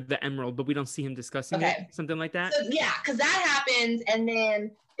hear the emerald, but we don't see him discussing it. Something like that. So, yeah, because that happens. And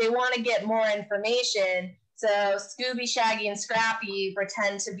then they want to get more information. So Scooby, Shaggy, and Scrappy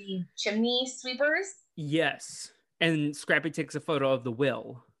pretend to be chimney sweepers. Yes. And Scrappy takes a photo of the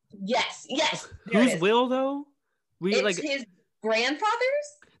will. Yes. Whose will, though? It's his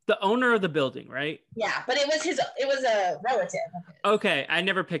grandfather's? The owner of the building, right? Yeah, but it was a relative. Okay, I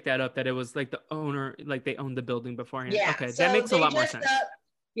never picked that up, that it was like the owner, like they owned the building beforehand. Yeah. Okay, so that makes a lot more sense.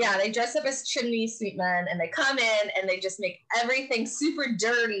 They dress up as chimney sweepmen, and they come in and they just make everything super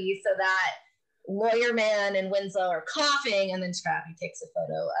dirty so that Lawyer Man and Winslow are coughing, and then Scrappy takes a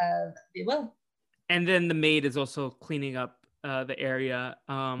photo of the will. And then the maid is also cleaning up the area.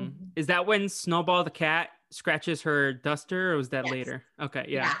 Is that when Snowball the cat scratches her duster, or was that later? Okay,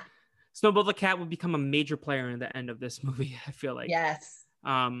 yeah. Snowball the cat will become a major player in the end of this movie, I feel like. Yes.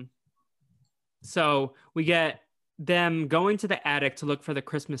 So we get them going to the attic to look for the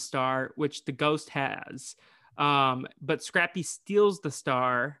Christmas star, which the ghost has. But Scrappy steals the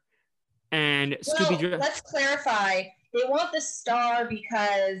star, and Scooby... let's clarify. They want the star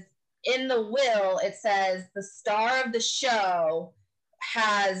because in the will, it says the star of the show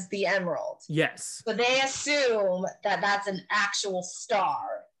has the emerald. Yes. So they assume that that's an actual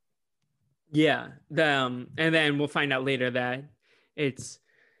star. Yeah. And then we'll find out later that it's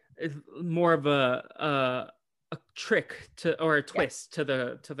more of a trick or a twist to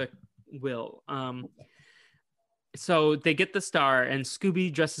the will. So they get the star, and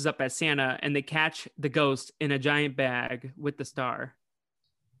Scooby dresses up as Santa, and they catch the ghost in a giant bag with the star.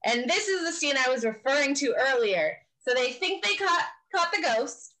 And this is the scene I was referring to earlier. So they think they caught the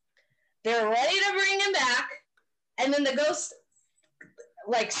ghost. They're ready to bring him back. And then the ghost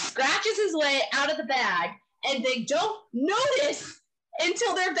like scratches his way out of the bag, and they don't notice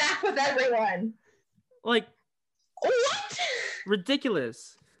until they're back with everyone. Like, what?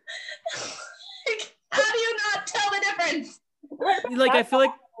 Ridiculous. Like, how do you not tell the difference? Like, I feel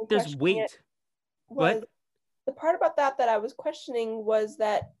like there's Questioning weight. it was What? the part about that I was questioning was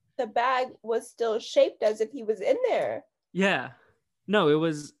that the bag was still shaped as if he was in there. Yeah. No, it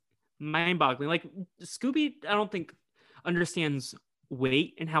was mind-boggling. Like, Scooby, I don't think understands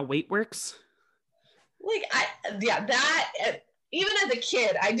weight and how weight works. Like, even as a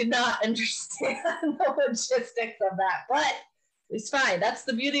kid, I did not understand the logistics of that, but it's fine. That's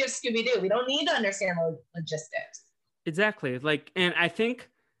the beauty of Scooby-Doo. We don't need to understand the logistics. Exactly. Like, and I think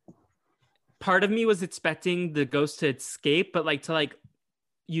part of me was expecting the ghost to escape, but like to like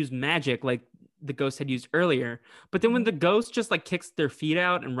use magic like the ghost had used earlier. But then when the ghost just like kicks their feet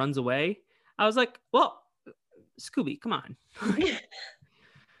out and runs away, I was like, well, Scooby, come on.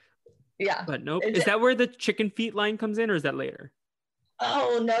 Yeah. But nope. Is that where the chicken feet line comes in, or is that later?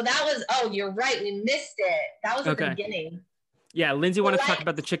 Oh, no, that was, you're right. We missed it. That was at the beginning. Yeah, Lindsay wanted to talk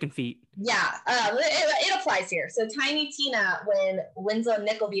about the chicken feet. Yeah, it applies here. So Tiny Tina, when Winslow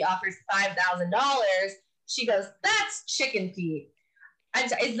Nickleby offers $5,000, she goes, that's chicken feet.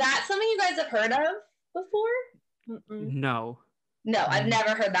 Is that something you guys have heard of before? No. No, I've never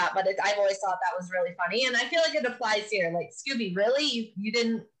heard that, but I've always thought that was really funny. And I feel like it applies here. Like, Scooby, really? You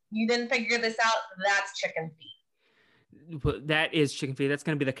didn't figure this out? That's chicken feet. That is chicken feet. That's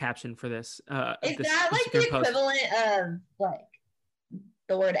going to be the caption for this. Is that like the equivalent of like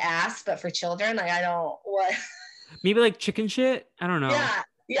the word ass, but for children? Like, I don't, what? Maybe like chicken shit? I don't know.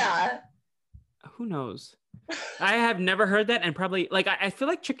 Yeah. Who knows? I have never heard that, and probably like I feel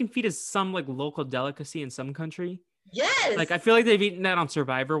like chicken feet is some like local delicacy in some country. Yes. Like I feel like they've eaten that on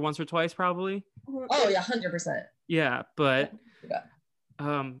Survivor once or twice, probably. Oh yeah, 100%. Yeah, but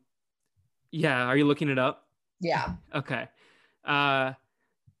yeah. Are you looking it up? Yeah. Okay.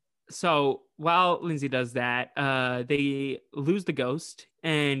 So while Lindsay does that, they lose the ghost,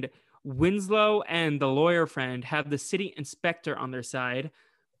 and Winslow and the lawyer friend have the city inspector on their side.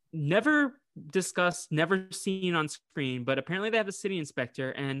 Never discussed, never seen on screen, but apparently they have a city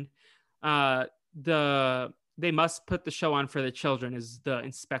inspector, and they must put the show on for the children is the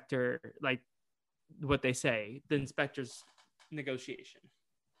inspector, like what they say, the inspector's negotiation.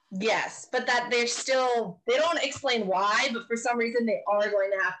 Yes, but that they don't explain why, but for some reason they are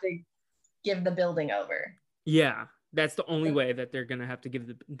going to have to give the building over. Yeah, that's the only way that they're gonna have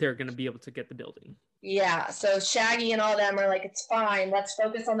to they're gonna be able to get the building. Yeah, so Shaggy and all them are like, it's fine, let's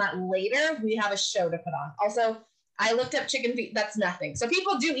focus on that later. We have a show to put on. Also, I looked up chicken feet, that's nothing. So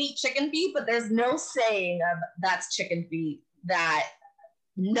people do eat chicken feet, but there's no saying of that's chicken feet, that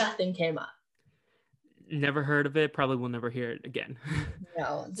nothing came up. Never heard of it, probably will never hear it again.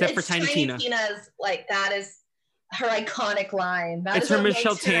 No. Except for Tiny Tina. Tina's, like, that is her iconic line. It's her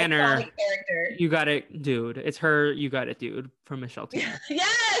Michelle Tanner. Character. You got it, dude. It's her, you got it, dude, from Michelle Tanner.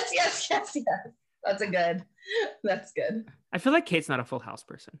 Yes. That's good. I feel like Kate's not a Full House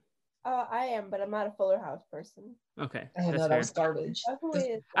person. I am, but I'm not a Fuller House person. Okay. Oh no, that was garbage.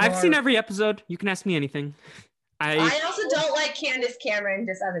 I've seen every episode. You can ask me anything. I also don't like Candace Cameron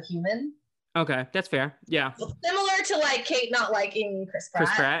just as a human. Okay, that's fair. Yeah. Similar to like Kate not liking Chris Pratt.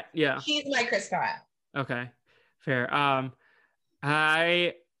 Chris Pratt, yeah. She's my Chris Pratt. Okay, fair.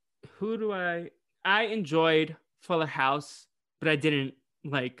 I enjoyed Fuller House, but I didn't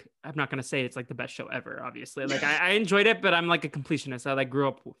like. I'm not gonna say it's like the best show ever. Obviously, like I enjoyed it, but I'm like a completionist. I like grew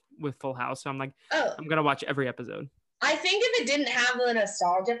up with Full House, so I'm like, I'm gonna watch every episode. I think if it didn't have the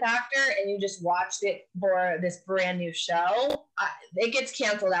nostalgia factor and you just watched it for this brand new show, it gets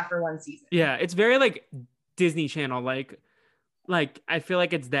canceled after one season. Yeah, it's very like Disney Channel, like I feel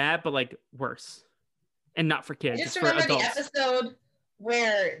like it's that, but like worse, and not for kids. I just it's remember for adults. the episode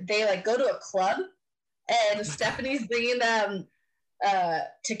where they like go to a club and Stephanie's bringing them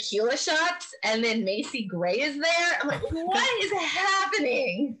tequila shots, and then Macy Gray is there. I'm like, what is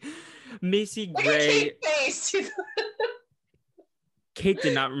happening? Macy Gray. Kate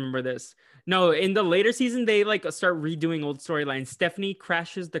did not remember this. No, in the later season, they like start redoing old storylines. Stephanie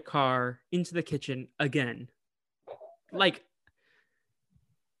crashes the car into the kitchen again. Like,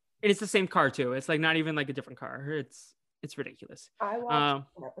 and it's the same car too. It's like not even like a different car. It's ridiculous. I watched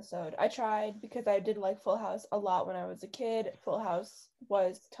an episode. I tried because I did like Full House a lot when I was a kid. Full House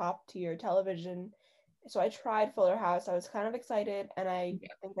was top tier television. So I tried Fuller House. I was kind of excited, and I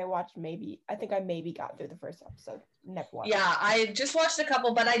think I maybe got through the first episode. Never watched. Yeah, I just watched a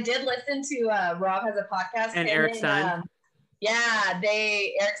couple, but I did listen to Rob Has a Podcast and Eric Stein. Yeah,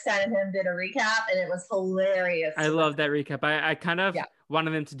 Eric Stein and him did a recap, and it was hilarious. I love that recap. I kind of Yeah.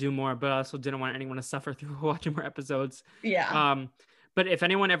 wanted them to do more, but I also didn't want anyone to suffer through watching more episodes. Yeah. But if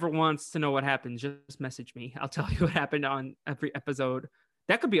anyone ever wants to know what happened, just message me. I'll tell you what happened on every episode.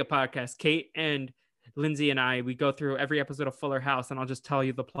 That could be a podcast. Kate and Lindsay and we go through every episode of Fuller House, and I'll just tell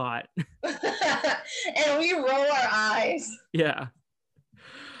you the plot. And we roll our eyes. Yeah.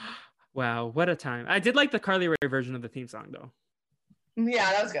 Wow, what a time. I did like the Carly Rae version of the theme song, though.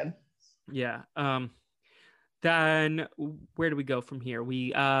 Yeah, that was good. Yeah. Then where do we go from here?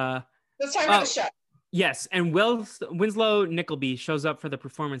 Let's talk about the show. Yes, and Winslow Nickleby shows up for the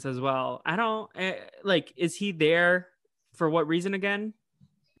performance as well. I don't is he there for what reason again?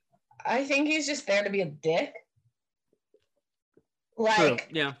 I think he's just there to be a dick. Like, true.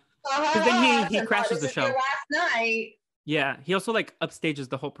 Yeah. Because then he crashes the show last night. Yeah, he also upstages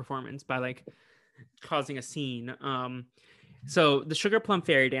the whole performance by causing a scene. So the Sugar Plum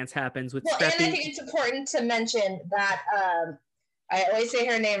Fairy Dance happens with Scrappy. And I think it's important to mention that I always say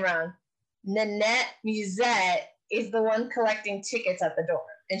her name wrong. Nanette Musette is the one collecting tickets at the door,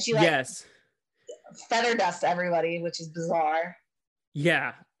 and she yes, feather dust everybody, which is bizarre.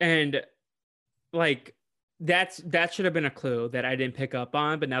 Yeah, and that should have been a clue that I didn't pick up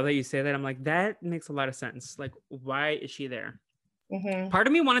on, but now that you say that, I'm like, that makes a lot of sense. Why is she there? Mm-hmm. Part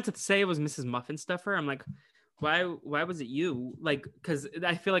of me wanted to say it was Mrs. Muffin Stuffer. I'm like, why was it you? Because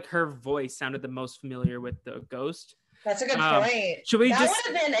I feel like her voice sounded the most familiar with the ghost. That's a good point. Should we that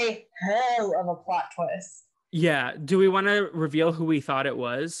would have been a hell of a plot twist. Yeah. Do we want to reveal who we thought it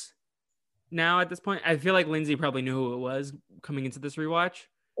was now at this point? I feel like Lindsay probably knew who it was coming into this rewatch.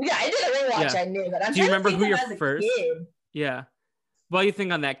 Yeah, I did a rewatch. Yeah. I knew that. Do you remember who your first? Yeah. What do you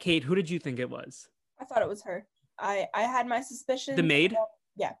think on that, Kate? Who did you think it was? I thought it was her. I had my suspicions. The maid?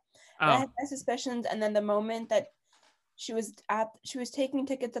 Yeah. I had my suspicions, and then the moment that she was taking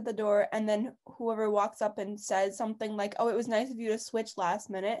tickets at the door, and then whoever walks up and says something like, "Oh, it was nice of you to switch last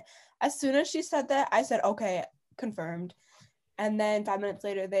minute." As soon as she said that, I said, "Okay, confirmed." And then 5 minutes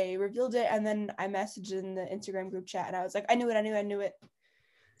later, they revealed it, and then I messaged in the Instagram group chat, and I was like, "I knew it. I knew it."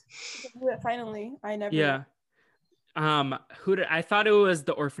 Finally, I never. Yeah. I thought it was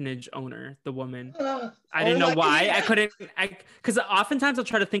the orphanage owner, the woman. I didn't know why. Because oftentimes I'll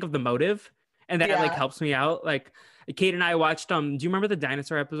try to think of the motive, and that helps me out. Kate and I watched do you remember the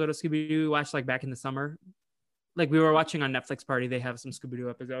dinosaur episode of Scooby-Doo we watched back in the summer? We were watching on Netflix Party, they have some Scooby-Doo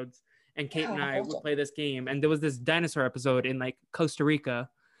episodes, and Kate and I would play this game, and there was this dinosaur episode in Costa Rica,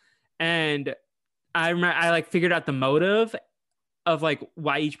 and I remember I figured out the motive of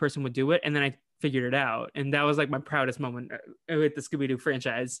why each person would do it, and then I figured it out, and that was my proudest moment with the Scooby-Doo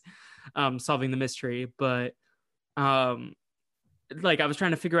franchise, solving the mystery. But I was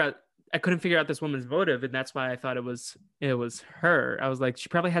trying to figure out, I couldn't figure out this woman's motive, and that's why I thought it was her. I was like, she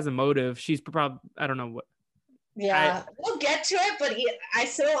probably has a motive. She's probably, I don't know what. Yeah, we'll get to it, but I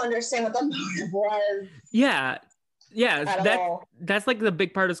still don't understand what the motive was. Yeah, that's the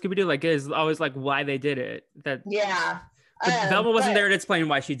big part of Scooby-Doo, is always why they did it. Velma wasn't there to explain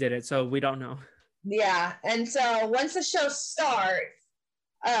why she did it, so we don't know. Yeah, and so once the show starts,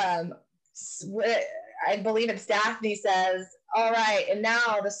 I believe it's Daphne says, "All right, and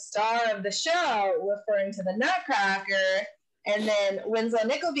now the star of the show," referring to the Nutcracker, and then Winslow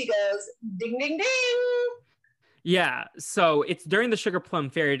Nickleby goes, "Ding, ding, ding." Yeah, so it's during the Sugar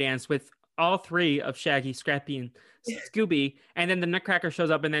Plum Fairy Dance with all three of Shaggy, Scrappy, and Scooby, and then the Nutcracker shows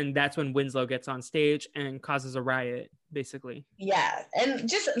up, and then that's when Winslow gets on stage and causes a riot, basically. Yeah, and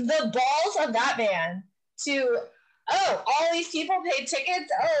just the balls of that man to, all these people paid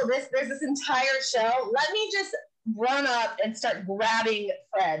tickets. There's this entire show. Let me just run up and start grabbing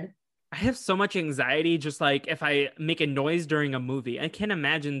Fred. I have so much anxiety just if I make a noise during a movie. I can't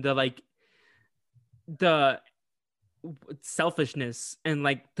imagine the selfishness and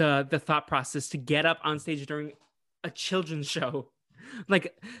the thought process to get up on stage during a children's show.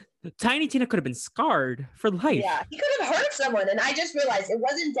 Tiny Tina could have been scarred for life. Yeah, he could have hurt someone, and I just realized it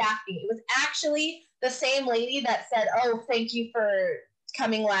wasn't Daphne. It was actually the same lady that said, "Oh, thank you for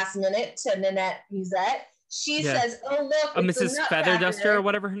coming last minute," to Nanette Musette. She says, "Oh, look, Mrs. Featherduster or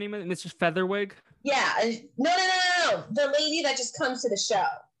whatever her name is, Mrs. Featherwig." Yeah, no. The lady that just comes to the show.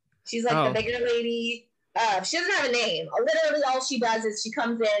 She's the bigger lady. She doesn't have a name. Literally, all she does is she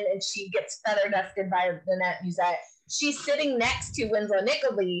comes in and she gets feather dusted by Nanette Musette. She's sitting next to Winslow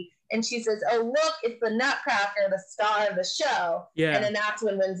Nickleby, and she says, "Oh, look, it's the Nutcracker, the star of the show." Yeah. And then that's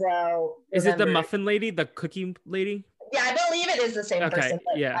when Winslow Is it the muffin lady, the cookie lady? Yeah, I believe it is the same person.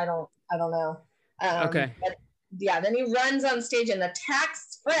 But yeah. I don't know. Okay. But yeah, then he runs on stage and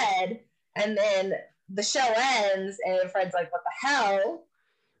attacks Fred, and then the show ends, and Fred's like, "What the hell?"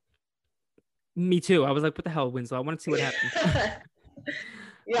 Me too. I was like, what the hell, Winslow? I want to see what happens.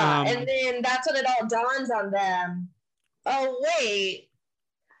 Yeah, and then that's when it all dawns on them. Oh wait,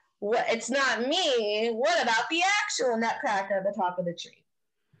 what? It's not me. What about the actual Nutcracker at the top of the tree?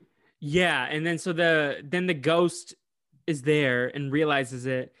 Yeah, and then the ghost is there and realizes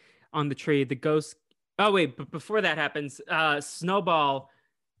it on the tree. The ghost. Oh wait, but before that happens, Snowball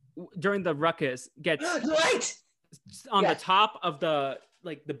during the ruckus gets Right on the top of the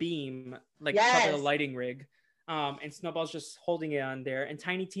beam, top of the lighting rig, and Snowball's just holding it on there, and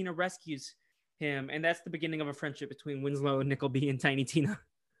Tiny Tina rescues him, and that's the beginning of a friendship between Winslow, Nickleby, and Tiny Tina.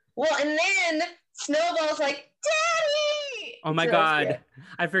 Well, and then Snowball's like, "Daddy!" Oh my God,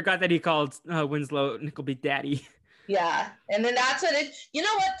 I forgot that he called Winslow Nickleby Daddy. Yeah, and then that's what it. You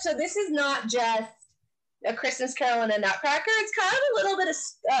know what? So this is not just a Christmas Carol and a Nutcracker. It's kind of a little bit of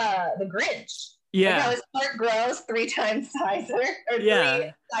the Grinch. Yeah, like how his heart grows 3 times sizer, or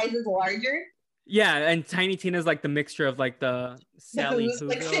 3 sizes larger. Yeah, and Tiny Tina's like the mixture of like the Sally Who,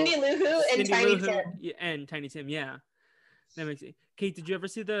 like Cindy Lou Who and Tiny Tim. And Tiny Tim, yeah. That makes it. Kate, did you ever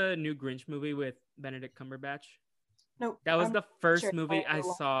see the new Grinch movie with Benedict Cumberbatch? Nope. That was the first movie I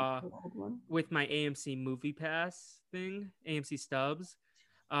saw with my AMC Movie Pass thing, AMC Stubs.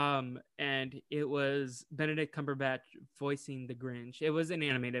 And it was Benedict Cumberbatch voicing the Grinch. It was an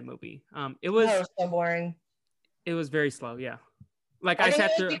animated movie. It was so boring. It was very slow, yeah. Like I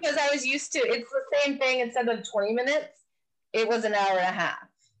sat through because I was used to it's the same thing. Instead of 20 minutes, it was an hour and a half.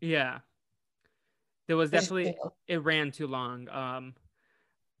 Yeah. There was definitely it ran too long.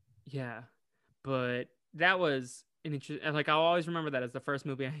 Yeah. But that was an interesting, like I'll always remember that as the first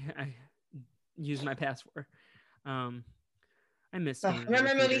movie I used my pass for. I miss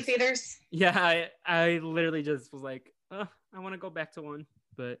remember movie theaters? Yeah, I literally just was like, I want to go back to one,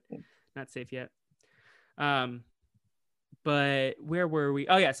 but not safe yet. But where were we?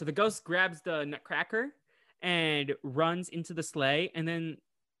 Oh yeah, so the ghost grabs the Nutcracker and runs into the sleigh, and then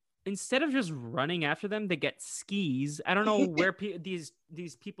instead of just running after them, they get skis. I don't know where these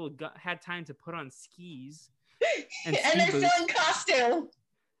people had time to put on skis. And they're still in costume.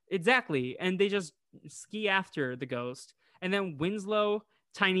 Exactly, and they just ski after the ghost, and then Winslow,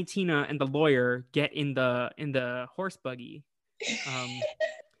 Tiny Tina, and the lawyer get in the horse buggy.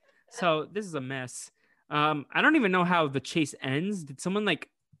 So this is a mess. I don't even know how the chase ends. Did someone like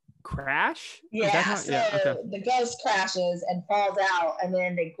crash? Yeah, the ghost crashes and falls out, and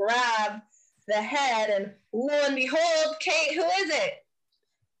then they grab the head, and lo and behold, Kate, who is it?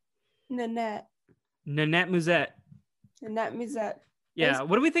 Nanette Musette. Yeah.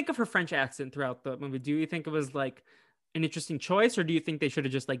 What do we think of her French accent throughout the movie? Do you think it was like an interesting choice, or do you think they should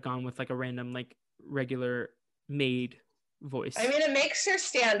have just like gone with like a random like regular maid voice? I mean, it makes her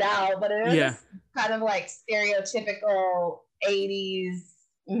stand out, but it is kind of like stereotypical 80s.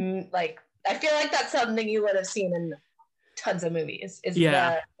 Like, I feel like that's something you would have seen in tons of movies. Is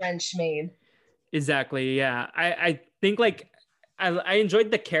the French maid. Exactly. Yeah. I think like I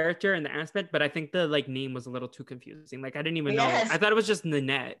enjoyed the character and the aspect, but I think the like name was a little too confusing. Like I didn't even know. I thought it was just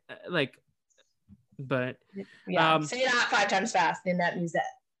Nanette. But say that 5 times fast. Nanette Musette.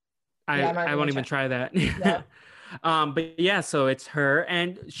 I won't even try that. Yeah. But yeah, so it's her,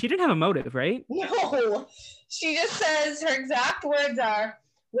 and she didn't have a motive, right? No, she just says her exact words are,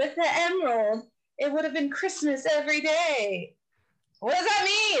 "With the emerald, it would have been Christmas every day." What does that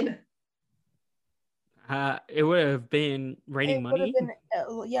mean? It would have been raining money. Been,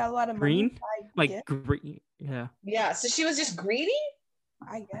 a lot of green, money. Green, yeah. Yeah, so she was just greedy.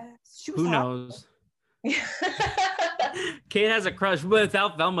 I guess. She was Who knows? Kate has a crush.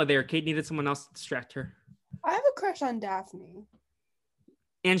 Without Velma there, Kate needed someone else to distract her. I have a crush on Daphne.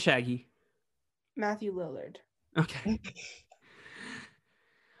 And Shaggy. Matthew Lillard. Okay.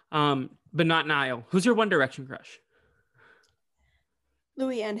 But not Niall. Who's your One Direction crush?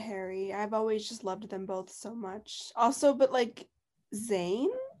 Louis and Harry. I've always just loved them both so much. Also, but like Zayn?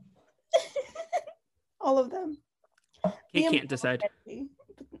 All of them. He can't decide.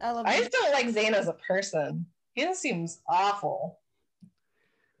 I just don't like Zayn as a person. He just seems awful.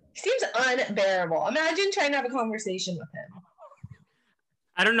 He seems unbearable. Imagine trying to have a conversation with him.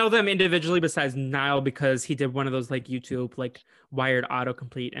 I don't know them individually besides Niall because he did one of those like YouTube like wired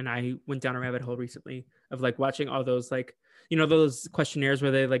autocomplete, and I went down a rabbit hole recently of like watching all those like, you know, those questionnaires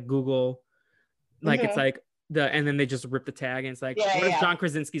where they like Google like it's like and then they just rip the tag and it's like what is John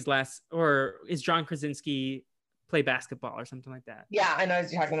Krasinski's last, or is John Krasinski play basketball or something like that? Yeah, I know what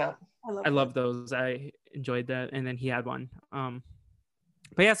you're talking about. I love those. I enjoyed that. And then he had one.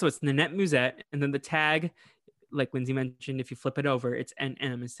 But yeah, so it's Nanette Musette, and then the tag, like Lindsay mentioned, if you flip it over, it's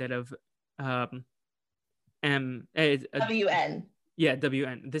NM instead of WN. Yeah,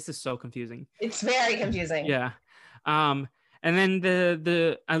 WN. This is so confusing. It's very confusing. Yeah. And then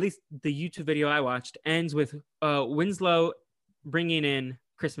the at least the YouTube video I watched ends with Winslow bringing in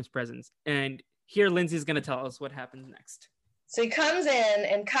Christmas presents, and here Lindsay's gonna tell us what happens next. So he comes in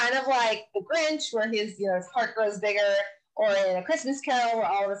and kind of like the Grinch, where his heart grows bigger, or in A Christmas Carol, where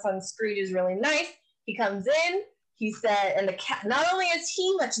all of a sudden Scrooge is really nice. He comes in, he said, and the cat, not only is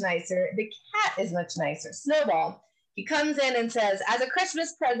he much nicer, the cat is much nicer, Snowball. He comes in and says, as a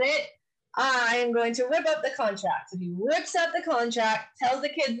Christmas present, I am going to rip up the contract. So he rips up the contract, tells the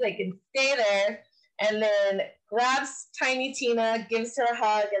kids they can stay there, and then grabs tiny Tina, gives her a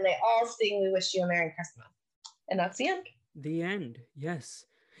hug, and they all sing, "We wish you a Merry Christmas." And that's the end. The end. Yes.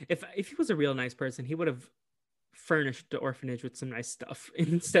 If he was a real nice person, he would have furnished the orphanage with some nice stuff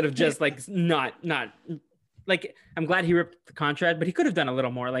instead of just like not like, I'm glad he ripped the contract, but he could have done a little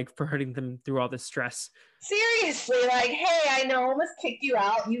more, like, for hurting them through all this stress. Seriously, like, hey, I know I almost kicked you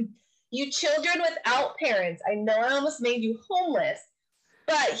out. You children without parents. I know I almost made you homeless,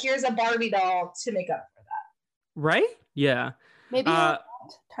 but here's a Barbie doll to make up for that. Right? Yeah. Maybe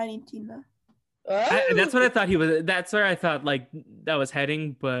Tiny Tina. That's what I thought he was. That's where I thought like that was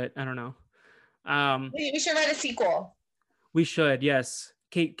heading, but I don't know. We should write a sequel. We should, yes.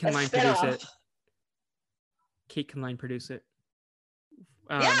 Kate can produce it. Kate can produce it.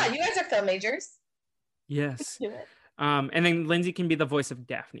 Yeah, you guys are film majors. Yes. Do it. And then Lindsay can be the voice of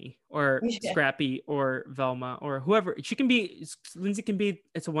Daphne or Scrappy or Velma or whoever. She can be. Lindsay can be.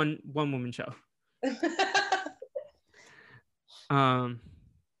 It's a one woman show.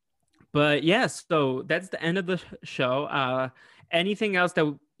 But yes, so that's the end of the show. Anything else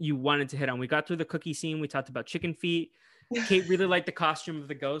that you wanted to hit on? We got through the cookie scene. We talked about chicken feet. Kate really liked the costume of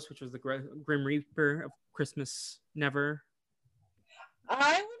the ghost, which was the Grim Reaper of Christmas Never. I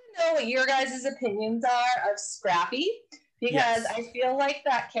want to know what your guys' opinions are of Scrappy, because I feel like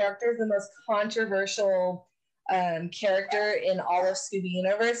that character is the most controversial character in all of Scooby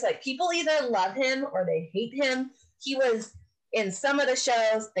universe. Like, people either love him or they hate him. He was in some of the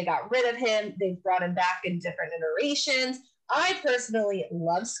shows, they got rid of him. They've brought him back in different iterations. I personally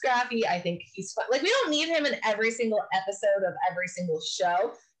love Scrappy. I think he's fun. Like, we don't need him in every single episode of every single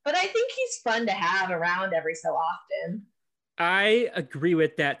show, but I think he's fun to have around every so often. I agree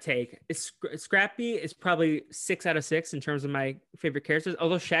with that take. Scrappy is probably 6 out of 6 in terms of my favorite characters.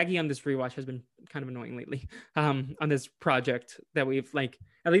 Although Shaggy on this rewatch has been kind of annoying lately. On this project that we've like,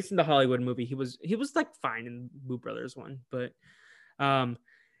 at least in the Hollywood movie, he was like fine in Boo Brothers one, but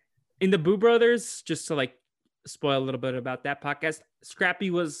in the Boo Brothers, just to like spoil a little bit about that podcast,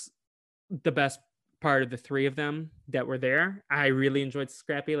 Scrappy was the best part of the three of them that were there. I really enjoyed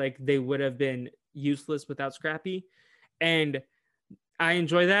Scrappy. Like, they would have been useless without Scrappy. And I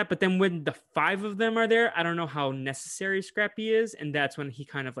enjoy that. But then when the 5 of them are there, I don't know how necessary Scrappy is. And that's when he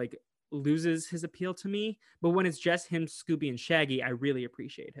kind of like loses his appeal to me. But when it's just him, Scooby, and Shaggy, I really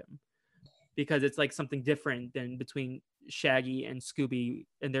appreciate him. Because it's like something different than between Shaggy and Scooby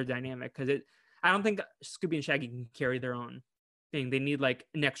and their dynamic. Because I don't think Scooby and Shaggy can carry their own thing. They need like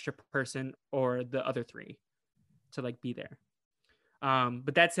an extra person or the other 3 to like be there.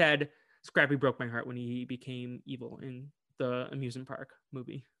 But that said, Scrappy broke my heart when he became evil in the amusement park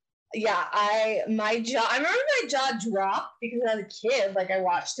movie. Yeah, I remember my jaw dropped because as a kid, like, I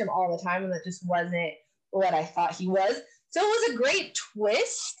watched him all the time and that just wasn't what I thought he was. So it was a great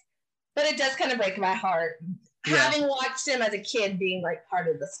twist, but it does kind of break my heart. Yeah. Having watched him as a kid being like part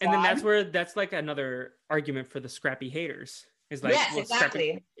of the squad. And then that's like another argument for the Scrappy haters. Is like, yes, exactly.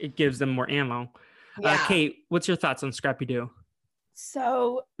 Scrappy, it gives them more ammo. Yeah. Kate, what's your thoughts on Scrappy Doo?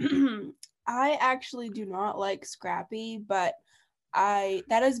 So I actually do not like Scrappy, but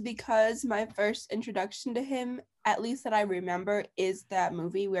that is because my first introduction to him, at least that I remember, is that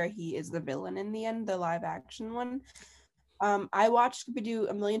movie where he is the villain in the end, the live action one. I watched Scooby-Doo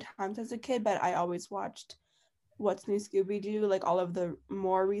a million times as a kid, but I always watched What's New Scooby-Doo, like all of the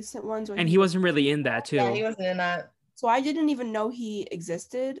more recent ones. And he wasn't really in that too. Yeah, he wasn't in that. So I didn't even know he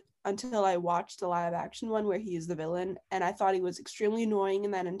existed until I watched the live action one where he is the villain, and I thought he was extremely annoying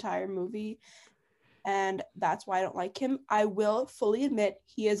in that entire movie, and that's why I don't like him. I will fully admit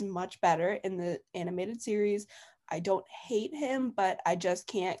he is much better in the animated series. I don't hate him, but I just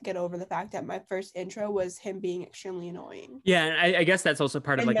can't get over the fact that my first intro was him being extremely annoying. Yeah, and I guess that's also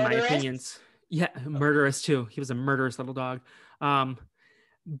part of like murderous? My opinions. Yeah, murderous too. He was a murderous little dog.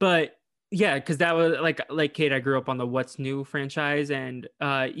 But yeah, because that was like Kate, I grew up on the What's New franchise, and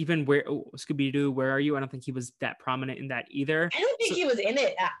even Scooby-Doo, Where Are You? I don't think he was that prominent in that either. I don't think he was in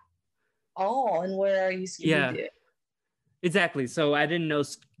it at all. And Where Are You, Scooby-Doo? Exactly. So I didn't know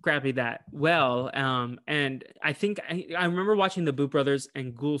Scrappy that well. And I think I remember watching the Boo Brothers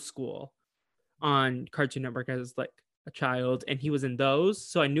and Ghoul School on Cartoon Network as like a child, and he was in those.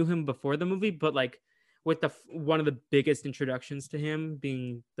 So I knew him before the movie, but like with the one of the biggest introductions to him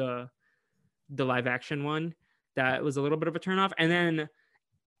being the live action one, that was a little bit of a turnoff. And then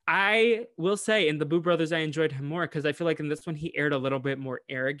I will say in the Boo Brothers, I enjoyed him more because I feel like in this one he aired a little bit more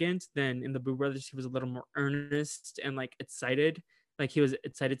arrogant than in the Boo Brothers. He was a little more earnest and like excited. Like he was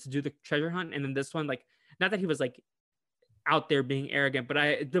excited to do the treasure hunt. And then this one, like, not that he was like out there being arrogant,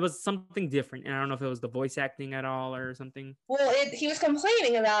 but there was something different. And I don't know if it was the voice acting at all or something. Well, he was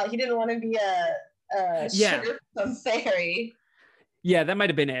complaining about he didn't want to be a sugar plum fairy. Yeah, that might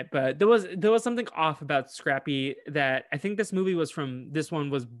have been it, but there was something off about Scrappy that I think this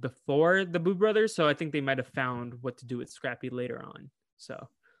one was before the Boo Brothers, so I think they might have found what to do with Scrappy later on. So,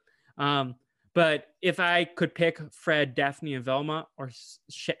 but if I could pick Fred, Daphne, and Velma,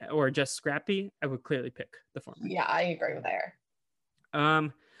 or just Scrappy, I would clearly pick the former. Yeah, I agree with there.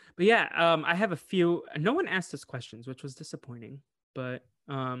 But yeah, I have a few. No one asked us questions, which was disappointing, but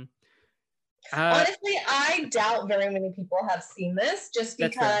honestly, I doubt very many people have seen this just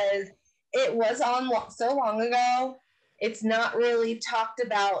because it was on so long ago. It's not really talked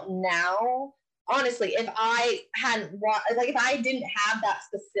about now. Honestly, if I hadn't if I didn't have that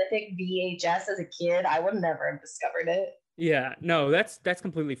specific VHS as a kid, I would never have discovered it. Yeah, no, that's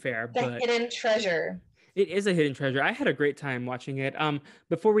completely fair. The hidden treasure. It is a hidden treasure. I had a great time watching it.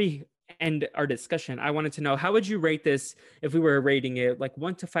 Before we end our discussion, I wanted to know, how would you rate this if we were rating it like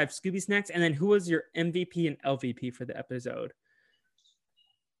 1 to 5 Scooby snacks? And then who was your MVP and LVP for the episode?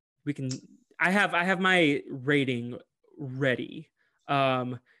 I have my rating ready.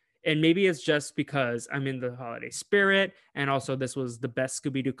 And maybe it's just because I'm in the holiday spirit, and also this was the best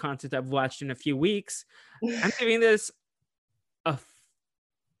Scooby-Doo content I've watched in a few weeks. I'm giving this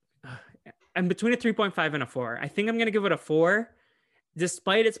I'm between a 3.5 and a 4. I think I'm going to give it a 4.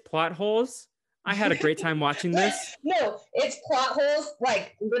 Despite its plot holes, I had a great time watching this. No, it's plot holes,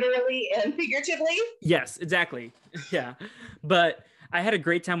 like literally and figuratively. Yes, exactly. Yeah. But I had a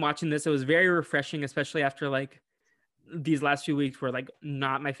great time watching this. It was very refreshing, especially after like these last few weeks were like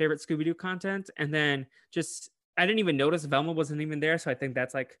not my favorite Scooby-Doo content. And then I didn't even notice Velma wasn't even there. So I think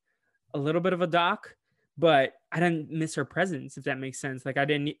that's like a little bit of a dock, but I didn't miss her presence, if that makes sense. Like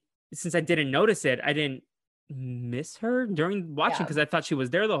since I didn't notice it, I didn't miss her during watching because I thought she was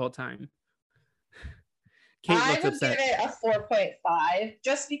there the whole time. Kate looks upset. I would give it a 4.5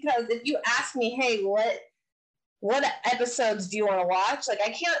 just because if you ask me, hey, what episodes do you want to watch? Like, I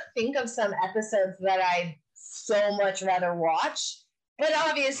can't think of some episodes that I'd so much rather watch. But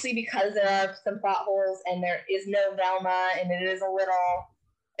obviously, because there are some plot holes and there is no Velma and it is a little,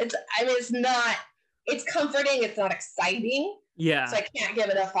 it's comforting. It's not exciting. Yeah. So I can't give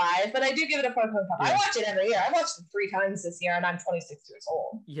it a 5, but I do give it a 4.5. Yeah. I watch it every year. I watched it 3 times this year, and I'm 26 years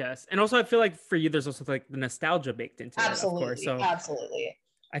old. Yes, and also I feel like for you, there's also like the nostalgia baked into it, of course. So absolutely.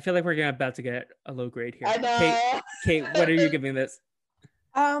 I feel like we're about to get a low grade here. I know. Kate, what are you giving this?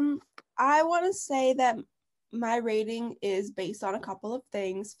 I want to say that my rating is based on a couple of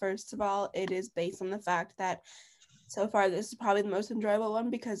things. First of all, it is based on the fact that so far, this is probably the most enjoyable one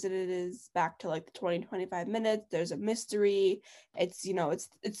because it is back to like the 20-25 minutes. There's a mystery. It's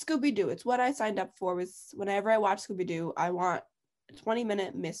Scooby-Doo. It's what I signed up for. Whenever I watch Scooby-Doo, I want a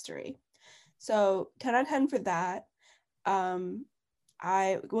 20-minute mystery. So 10 out of 10 for that.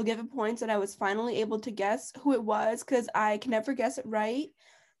 I will give it points that I was finally able to guess who it was because I can never guess it right.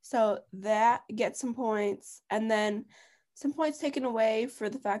 So that gets some points. And then some points taken away for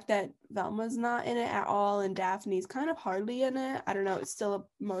the fact that Velma's not in it at all and Daphne's kind of hardly in it. I don't know. It's still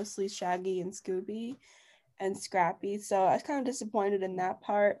mostly Shaggy and Scooby and Scrappy. So I was kind of disappointed in that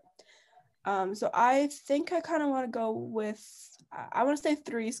part. So I think I kind of want to go with, I want to say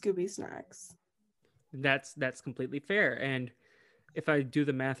 3 Scooby snacks. That's completely fair. And if I do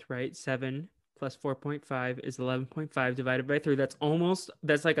the math right, 7 plus 4.5 is 11.5 divided by 3.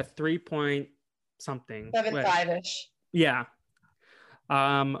 That's like a 3 point something. 7.5-ish. Yeah.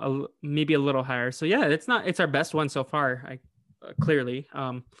 Maybe a little higher. So yeah, it's our best one so far. Clearly.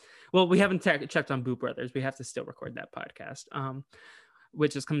 Well, we haven't checked on Boo Brothers. We have to still record that podcast,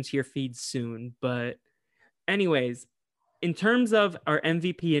 which is coming to your feed soon. But anyways, in terms of our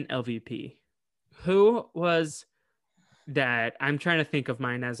MVP and LVP, who was that? I'm trying to think of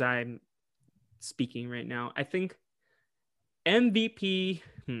mine as I'm speaking right now. I think MVP,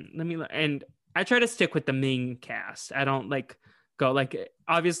 and I try to stick with the main cast. I don't go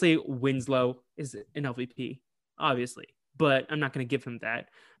obviously Winslow is an LVP, obviously, but I'm not going to give him that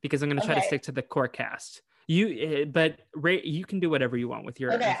because I'm going to try to stick to the core cast. But Ray, you can do whatever you want with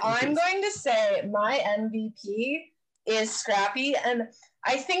your. Okay, I'm MVPs. going to say my MVP is Scrappy, and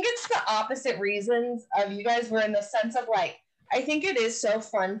I think it's the opposite reasons of you guys were in the sense of like, I think it is so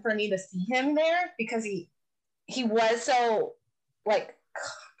fun for me to see him there because he was so like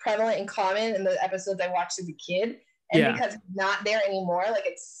prevalent and common in the episodes I watched as a kid, and because he's not there anymore, like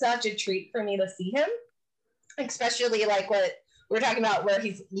it's such a treat for me to see him, especially like what we're talking about where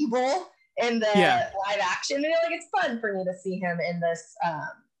he's evil in the live action. And like it's fun for me to see him in this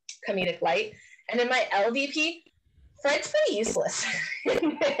comedic light. And in my LVP, Fred's pretty useless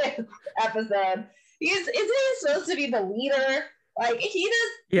in this episode. Isn't he supposed to be the leader? Like he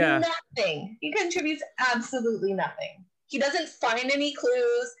does nothing. He contributes absolutely nothing. He doesn't find any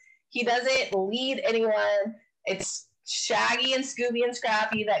clues. He doesn't lead anyone. It's Shaggy and Scooby and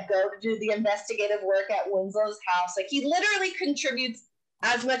Scrappy that go to do the investigative work at Winslow's house. Like he literally contributes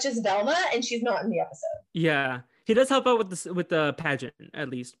as much as Velma, and she's not in the episode. Yeah, he does help out with the pageant at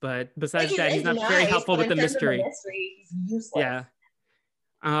least, but besides that, he's not nice, very helpful with the mystery. He's useless.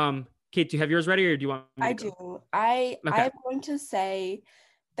 Yeah. Kate, do you have yours ready, or do you want me to I go? do. I'm going to say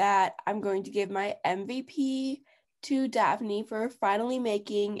that I'm going to give my MVP to Daphne for finally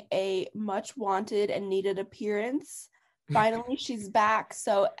making a much wanted and needed appearance. Finally, she's back.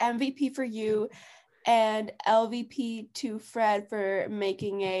 So MVP for you, and LVP to Fred for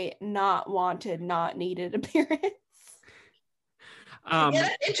making a not wanted, not needed appearance. Yeah,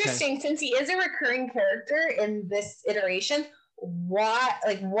 that's interesting. Since he is a recurring character in this iteration, what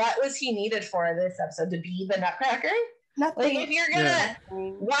was he needed for this episode? To be the Nutcracker? Nothing. Like if you're gonna,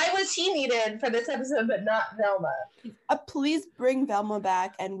 why was he needed for this episode but not Velma? Please bring Velma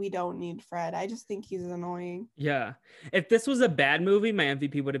back, and we don't need Fred. I just think he's annoying. Yeah. If this was a bad movie, my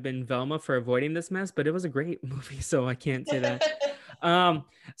MVP would have been Velma for avoiding this mess, but it was a great movie, so I can't say that.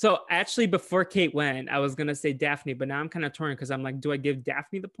 So actually before Kate went, I was gonna say Daphne, but now I'm kind of torn because I'm like, do I give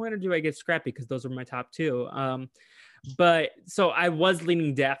Daphne the point or do I give Scrappy? Because those were my top two. But so I was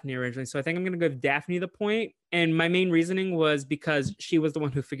leaning Daphne originally. So I think I'm going to give Daphne the point. And my main reasoning was because she was the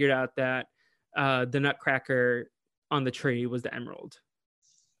one who figured out that the Nutcracker on the tree was the emerald.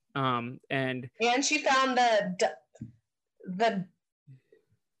 And she found the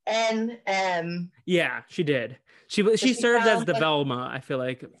NM. Yeah, she did. She served as the Velma, I feel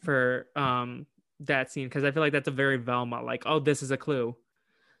like, for that scene. Because I feel like that's a very Velma, like, oh, this is a clue.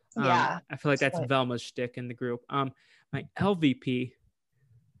 I feel like that's Velma's shtick in the group. My LVP,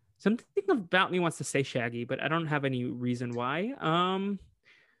 something about me wants to say Shaggy, but I don't have any reason why.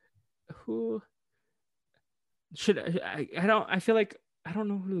 Who should I feel like I don't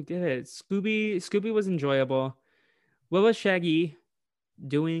know who did it. Scooby was enjoyable. What was Shaggy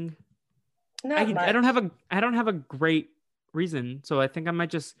doing? I don't have a great reason, so I think I might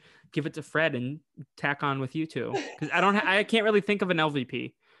just give it to Fred and tack on with you two, because I can't really think of an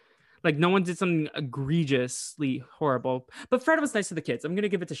LVP. Like no one did something egregiously horrible, but Fred was nice to the kids. I'm gonna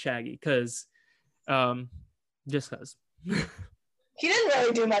give it to Shaggy because, just because. He didn't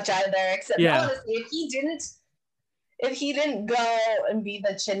really do much either, except honestly, if he didn't go and be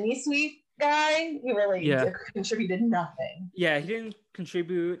the chimney sweep guy, he really contributed nothing. Yeah, he didn't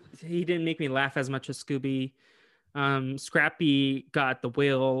contribute. He didn't make me laugh as much as Scooby. Scrappy got the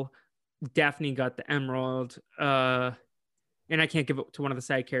whale. Daphne got the emerald. And I can't give it to one of the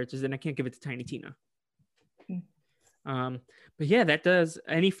side characters, and I can't give it to Tiny Tina. But yeah, that does.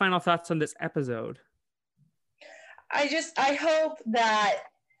 Any final thoughts on this episode? I hope that,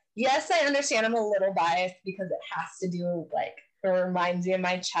 yes, I understand I'm a little biased because it has to do, like, it reminds me of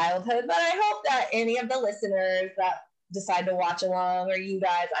my childhood, but I hope that any of the listeners that decide to watch along, or you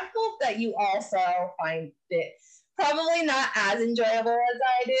guys, I hope that you also find it probably not as enjoyable as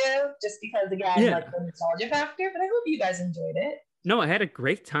I do, just because, again, like the nostalgia factor, but I hope you guys enjoyed it. No, I had a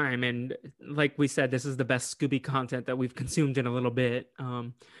great time, and like we said, this is the best Scooby content that we've consumed in a little bit.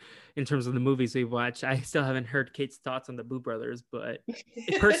 In terms of the movies we've watched, I still haven't heard Kate's thoughts on the Boo Brothers, but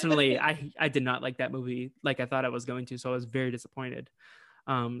personally, I did not like that movie like I thought I was going to, so I was very disappointed.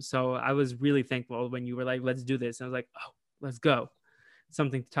 So I was really thankful when you were like, let's do this. And I was like, oh, let's go.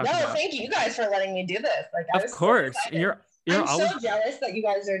 Something to talk about. No, thank you guys for letting me do this. Like, of course. So and I'm so jealous that you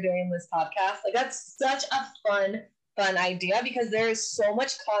guys are doing this podcast. Like, that's such a fun idea, because there is so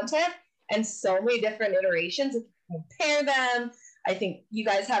much content and so many different iterations. If you compare them, I think you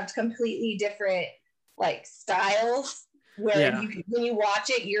guys have completely different like styles where when you watch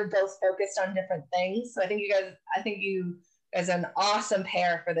it, you're both focused on different things. So I think you guys are an awesome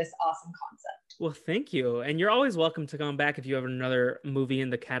pair for this awesome concept. Well, thank you. And you're always welcome to come back if you have another movie in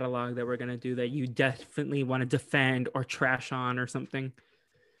the catalog that we're going to do that you definitely want to defend or trash on or something.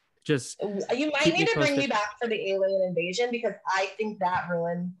 just You might keep me need to bring me posted. back for the alien invasion because I think that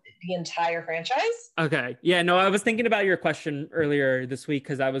ruined the entire franchise. Okay. Yeah, no, I was thinking about your question earlier this week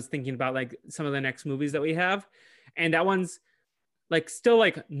because I was thinking about like some of the next movies that we have. And that one's like still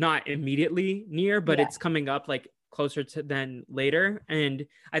like not immediately near, but Yeah. it's coming up like closer to than later. And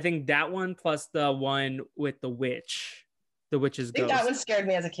I think that one plus the one with the witch's I think that ghost. one scared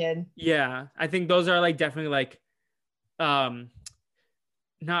me as a kid. Yeah, I think those are like definitely like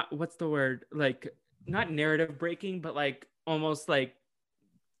not what's the word, like not narrative breaking, but like almost like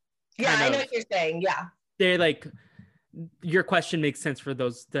Yeah, kind I know of what you're saying. Yeah. they're like your question makes sense for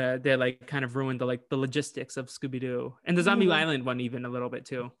those. They're like kind of ruined the like the logistics of Scooby-Doo and the Zombie Mhm. Island one even a little bit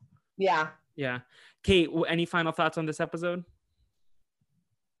too. Yeah. Yeah. Kate, any final thoughts on this episode?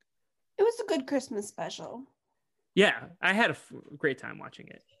 It was a good Christmas special. Yeah, I had a great time watching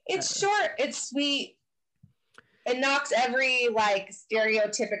it. It's short, it's sweet. It knocks every like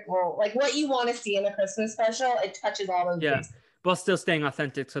stereotypical, like what you want to see in a Christmas special. It touches all those Yeah, bases. while still staying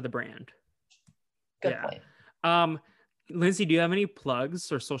authentic to the brand. Good Yeah. point. Lindsay, do you have any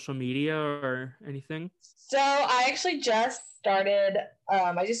plugs or social media or anything? So I actually just started,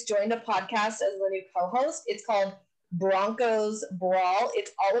 I just joined a podcast as the new co-host. It's called Broncos Brawl.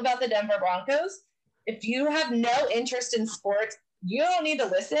 It's all about the Denver Broncos. If you have no interest in sports, you don't need to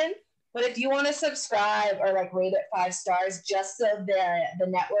listen. But if you want to subscribe or like rate it 5 stars, just so the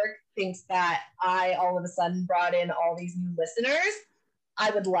network thinks that I all of a sudden brought in all these new listeners,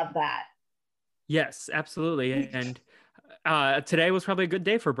 I would love that. Yes, absolutely. And today was probably a good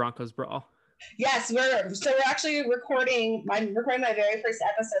day for Broncos Brawl. Yes, we're actually recording. I'm recording my very first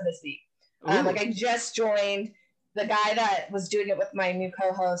episode this week. Like I just joined. The guy that was doing it with my new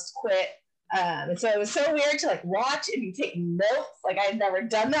co-host quit. And so it was so weird to like watch and be taking notes. Like I'd never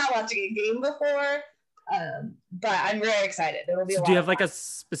done that watching a game before. But I'm very excited. It'll be. So a do you lot have of like fun. a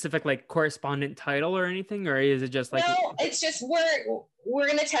specific correspondent title or anything, or is it just like? No, it's just we're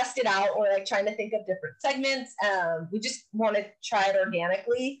gonna test it out. We're like trying to think of different segments. We just want to try it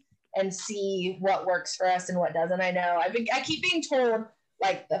organically and see what works for us and what doesn't. I know I keep being told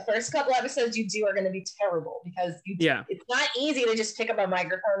like the first couple episodes you do are going to be terrible because it's not easy to just pick up a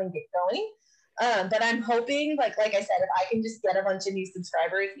microphone and get going. But I'm hoping, like I said, if I can just get a bunch of new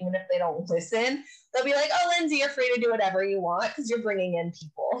subscribers, even if they don't listen, they'll be like, "Oh, Lindsay, you're free to do whatever you want because you're bringing in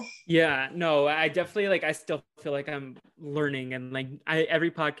people." Yeah, no, I definitely like. I still feel like I'm learning, and like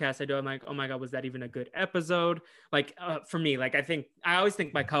every podcast I do, I'm like, "Oh my god, was that even a good episode?" Like for me, like I always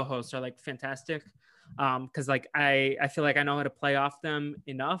think my co-hosts are like fantastic, because like I feel like I know how to play off them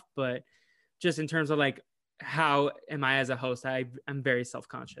enough, but just in terms of like how am I as a host, I'm very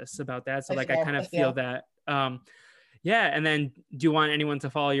self-conscious about that. So like I kind of feel that. Yeah, and then do you want anyone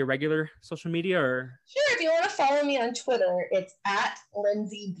to follow your regular social media or? Sure, if you want to follow me on Twitter, it's at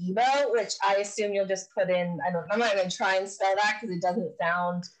Lindsay Debo, which I assume you'll just put in. I'm not going to try and spell that because it doesn't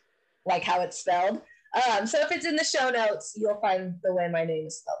sound like how it's spelled. So if it's in the show notes, you'll find the way my name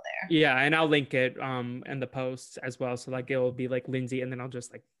is spelled there. Yeah, and I'll link it in the posts as well. So like it will be like Lindsay, and then I'll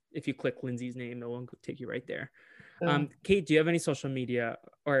just like if you click Lindsay's name, it will take you right there. Kate, do you have any social media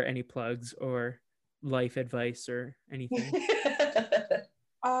or any plugs or life advice or anything?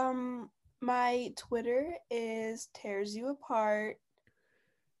 My Twitter is tears you apart.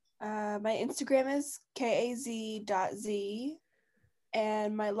 My Instagram is kaz.z,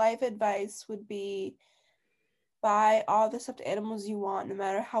 and my life advice would be buy all the stuffed animals you want, no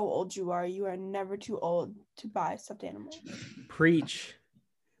matter how old you are. You are never too old to buy stuffed animals. Preach.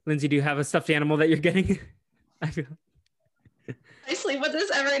 Lindsay, do you have a stuffed animal that you're getting? I sleep with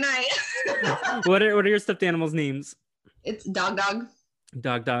this every night. What are your stuffed animals' names? It's Dog.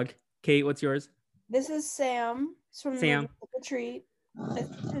 Dog. Kate, what's yours? This is Sam. It's from Sam. the treat. This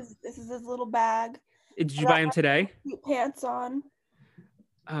is his little bag. Did you buy him today? Cute pants on.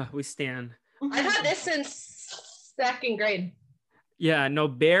 We stan. I've had this since 2nd grade. Yeah, no,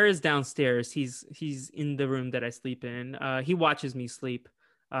 Bear is downstairs. He's in the room that I sleep in. He watches me sleep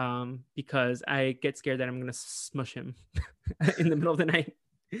because I get scared that I'm gonna smush him in the middle of the night.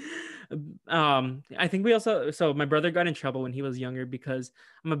 I think so my brother got in trouble when he was younger because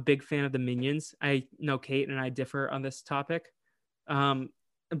I'm a big fan of the Minions. I know Kate and I differ on this topic,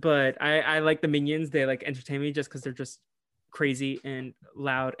 but I like the Minions. They like entertain me just because they're just crazy and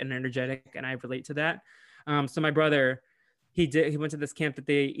loud and energetic, and I relate to that. So my brother, he went to this camp that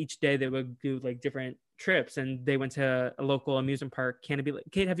each day they would do like different trips, and they went to a local amusement park, Canopy Lake.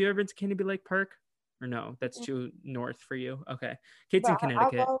 Kate, have you ever been to Canopy Lake Park? Or no, that's too north for you. Okay. Kate's in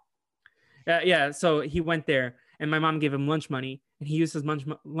Connecticut. Yeah. So he went there and my mom gave him lunch money and he used his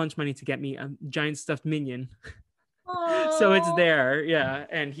lunch money to get me a giant stuffed minion. So it's there, yeah.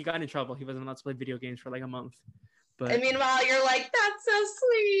 And he got in trouble. He wasn't allowed to play video games for like a month. But And meanwhile, you're like, that's so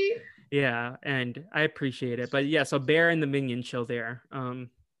sweet. yeah, and I appreciate it. But yeah, so Bear and the Minion chill there.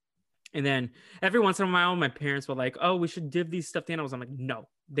 And then every once in a while, my parents were like, "Oh, we should give these stuffed animals." I'm like, "No,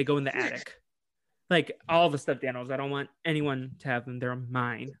 they go in the attic." Like all the stuffed animals. I don't want anyone to have them. They're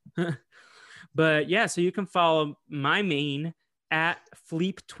mine. But yeah, so you can follow my main at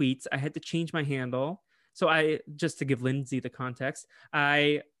Fleep Tweets. I had to change my handle. So just to give Lindsay the context,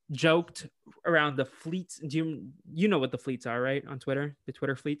 I joked around the fleets. Do you know what the fleets are, right? On Twitter, the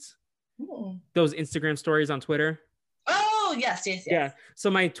Twitter fleets, those Instagram stories on Twitter. Oh, yes. Yeah.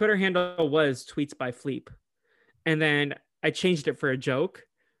 So my Twitter handle was Tweets by Fleep. And then I changed it for a joke.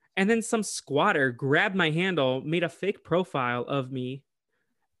 And then some squatter grabbed my handle, made a fake profile of me.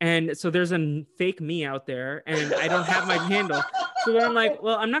 And so there's a fake me out there and I don't have my handle. So then I'm like,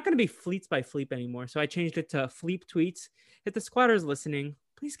 well, I'm not going to be Fleets by Fleep anymore. So I changed it to Fleep Tweets. If the squatter's listening,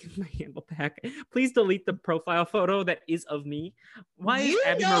 please give my handle back. Please delete the profile photo that is of me. Why is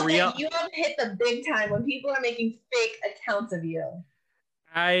Abby Maria? That you have hit the big time when people are making fake accounts of you.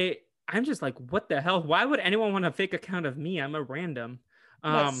 I'm just like, what the hell? Why would anyone want a fake account of me? I'm a random.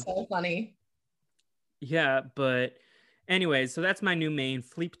 That's so funny. Yeah, but anyways, so that's my new main,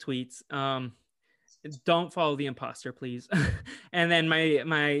 Fleep Tweets. Don't follow the imposter, please. And then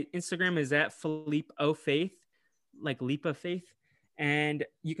my Instagram is at Felipe O Faith, like Leap of Faith. And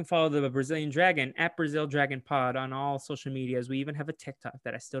you can follow the Brazilian Dragon at Brazil Dragon Pod on all social medias. We even have a TikTok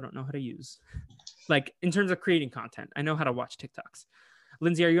that I still don't know how to use. Like in terms of creating content, I know how to watch TikToks.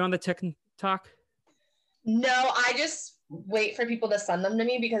 Lindsay, are you on the TikTok? No, I just wait for people to send them to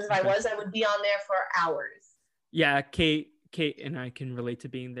me because if I was, I would be on there for hours. Yeah, Kate and I can relate to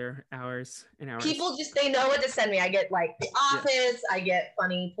being there hours and hours. People they know what to send me. I get like The Office, I get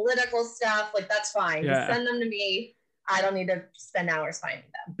funny political stuff. Like that's fine. Yeah. Just send them to me. I don't need to spend hours finding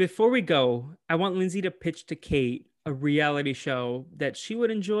them. Before we go, I want Lindsay to pitch to Kate a reality show that she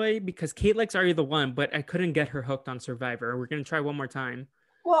would enjoy because Kate likes Are You the One, but I couldn't get her hooked on Survivor. We're going to try one more time.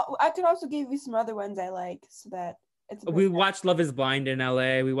 Well, I could also give you some other ones I like so that it's. We watched Love is Blind in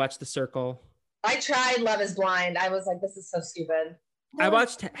LA. We watched The Circle. I tried Love is Blind. I was like, this is so stupid. I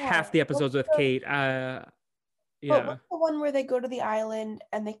watched half the episodes with Kate. Yeah. But what's the one where they go to the island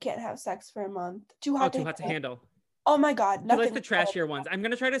and they can't have sex for a month? Too hot to handle. Oh my God. I like the trashier ones. I'm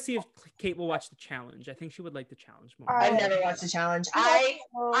going to try to see if Kate will watch the challenge. I think she would like the challenge more. I've never watched the challenge. I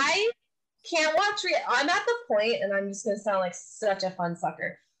can't watch. I'm at the point, and I'm just going to sound like such a fun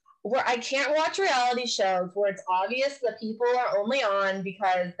sucker, where I can't watch reality shows where it's obvious that people are only on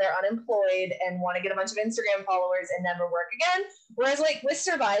because they're unemployed and want to get a bunch of Instagram followers and never work again. Whereas like with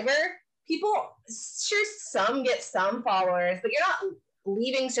Survivor, people, sure, some get some followers, but you're not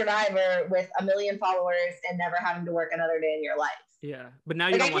leaving Survivor with 1 million followers and never having to work another day in your life. Yeah, but now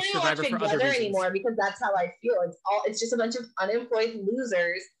you don't watch Survivor for other reasons anymore because that's how I feel. It's just a bunch of unemployed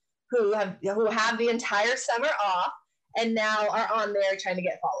losers who have the entire summer off and now are on there trying to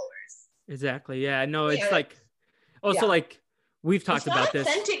get followers. Exactly. Yeah. No, it's like also like we've talked about this.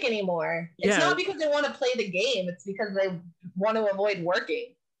 It's not authentic anymore. It's not because they want to play the game. It's because they want to avoid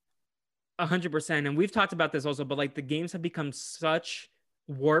working. 100%. And we've talked about this also, but like the games have become such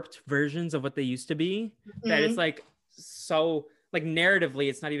warped versions of what they used to be that it's like so like narratively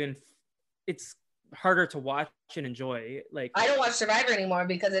it's harder to watch and enjoy. Like I don't watch Survivor anymore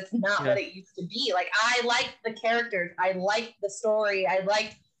because it's not what it used to be. Like I like the characters, I like the story, I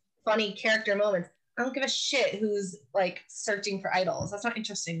like funny character moments. I don't give a shit who's like searching for idols. That's not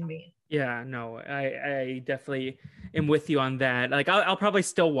interesting to me. Yeah, no, I definitely am with you on that. Like I'll probably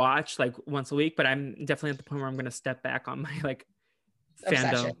still watch like once a week, but I'm definitely at the point where I'm going to step back on my like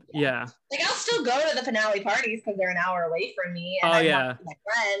fandom. Yeah. Like I'll still go to the finale parties because they're an hour away from me and I'm with my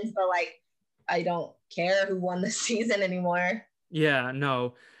friends, but like I don't care who won the season anymore. Yeah,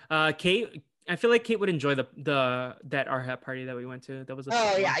 no. Kate, I feel like Kate would enjoy that RHAP party that we went to. That was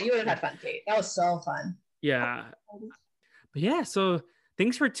you would have had fun, Kate. That was so fun. Yeah. But yeah, so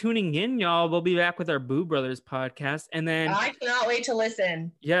thanks for tuning in, y'all. We'll be back with our Boo Brothers podcast. And then I cannot wait to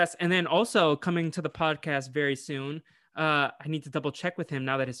listen. Yes. And then also coming to the podcast very soon. I need to double check with him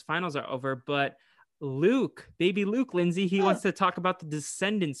now that his finals are over. But baby Luke, Lindsay, he wants to talk about the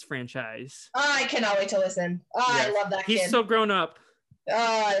Descendants franchise. Oh, I cannot wait to listen. Oh, yes. I love that kid. He's so grown up.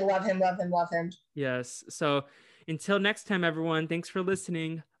 Oh, I love him. Yes. So until next time, everyone, thanks for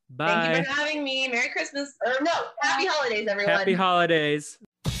listening. Bye. Thank you for having me. Merry Christmas. Or no, happy holidays, everyone. Happy holidays.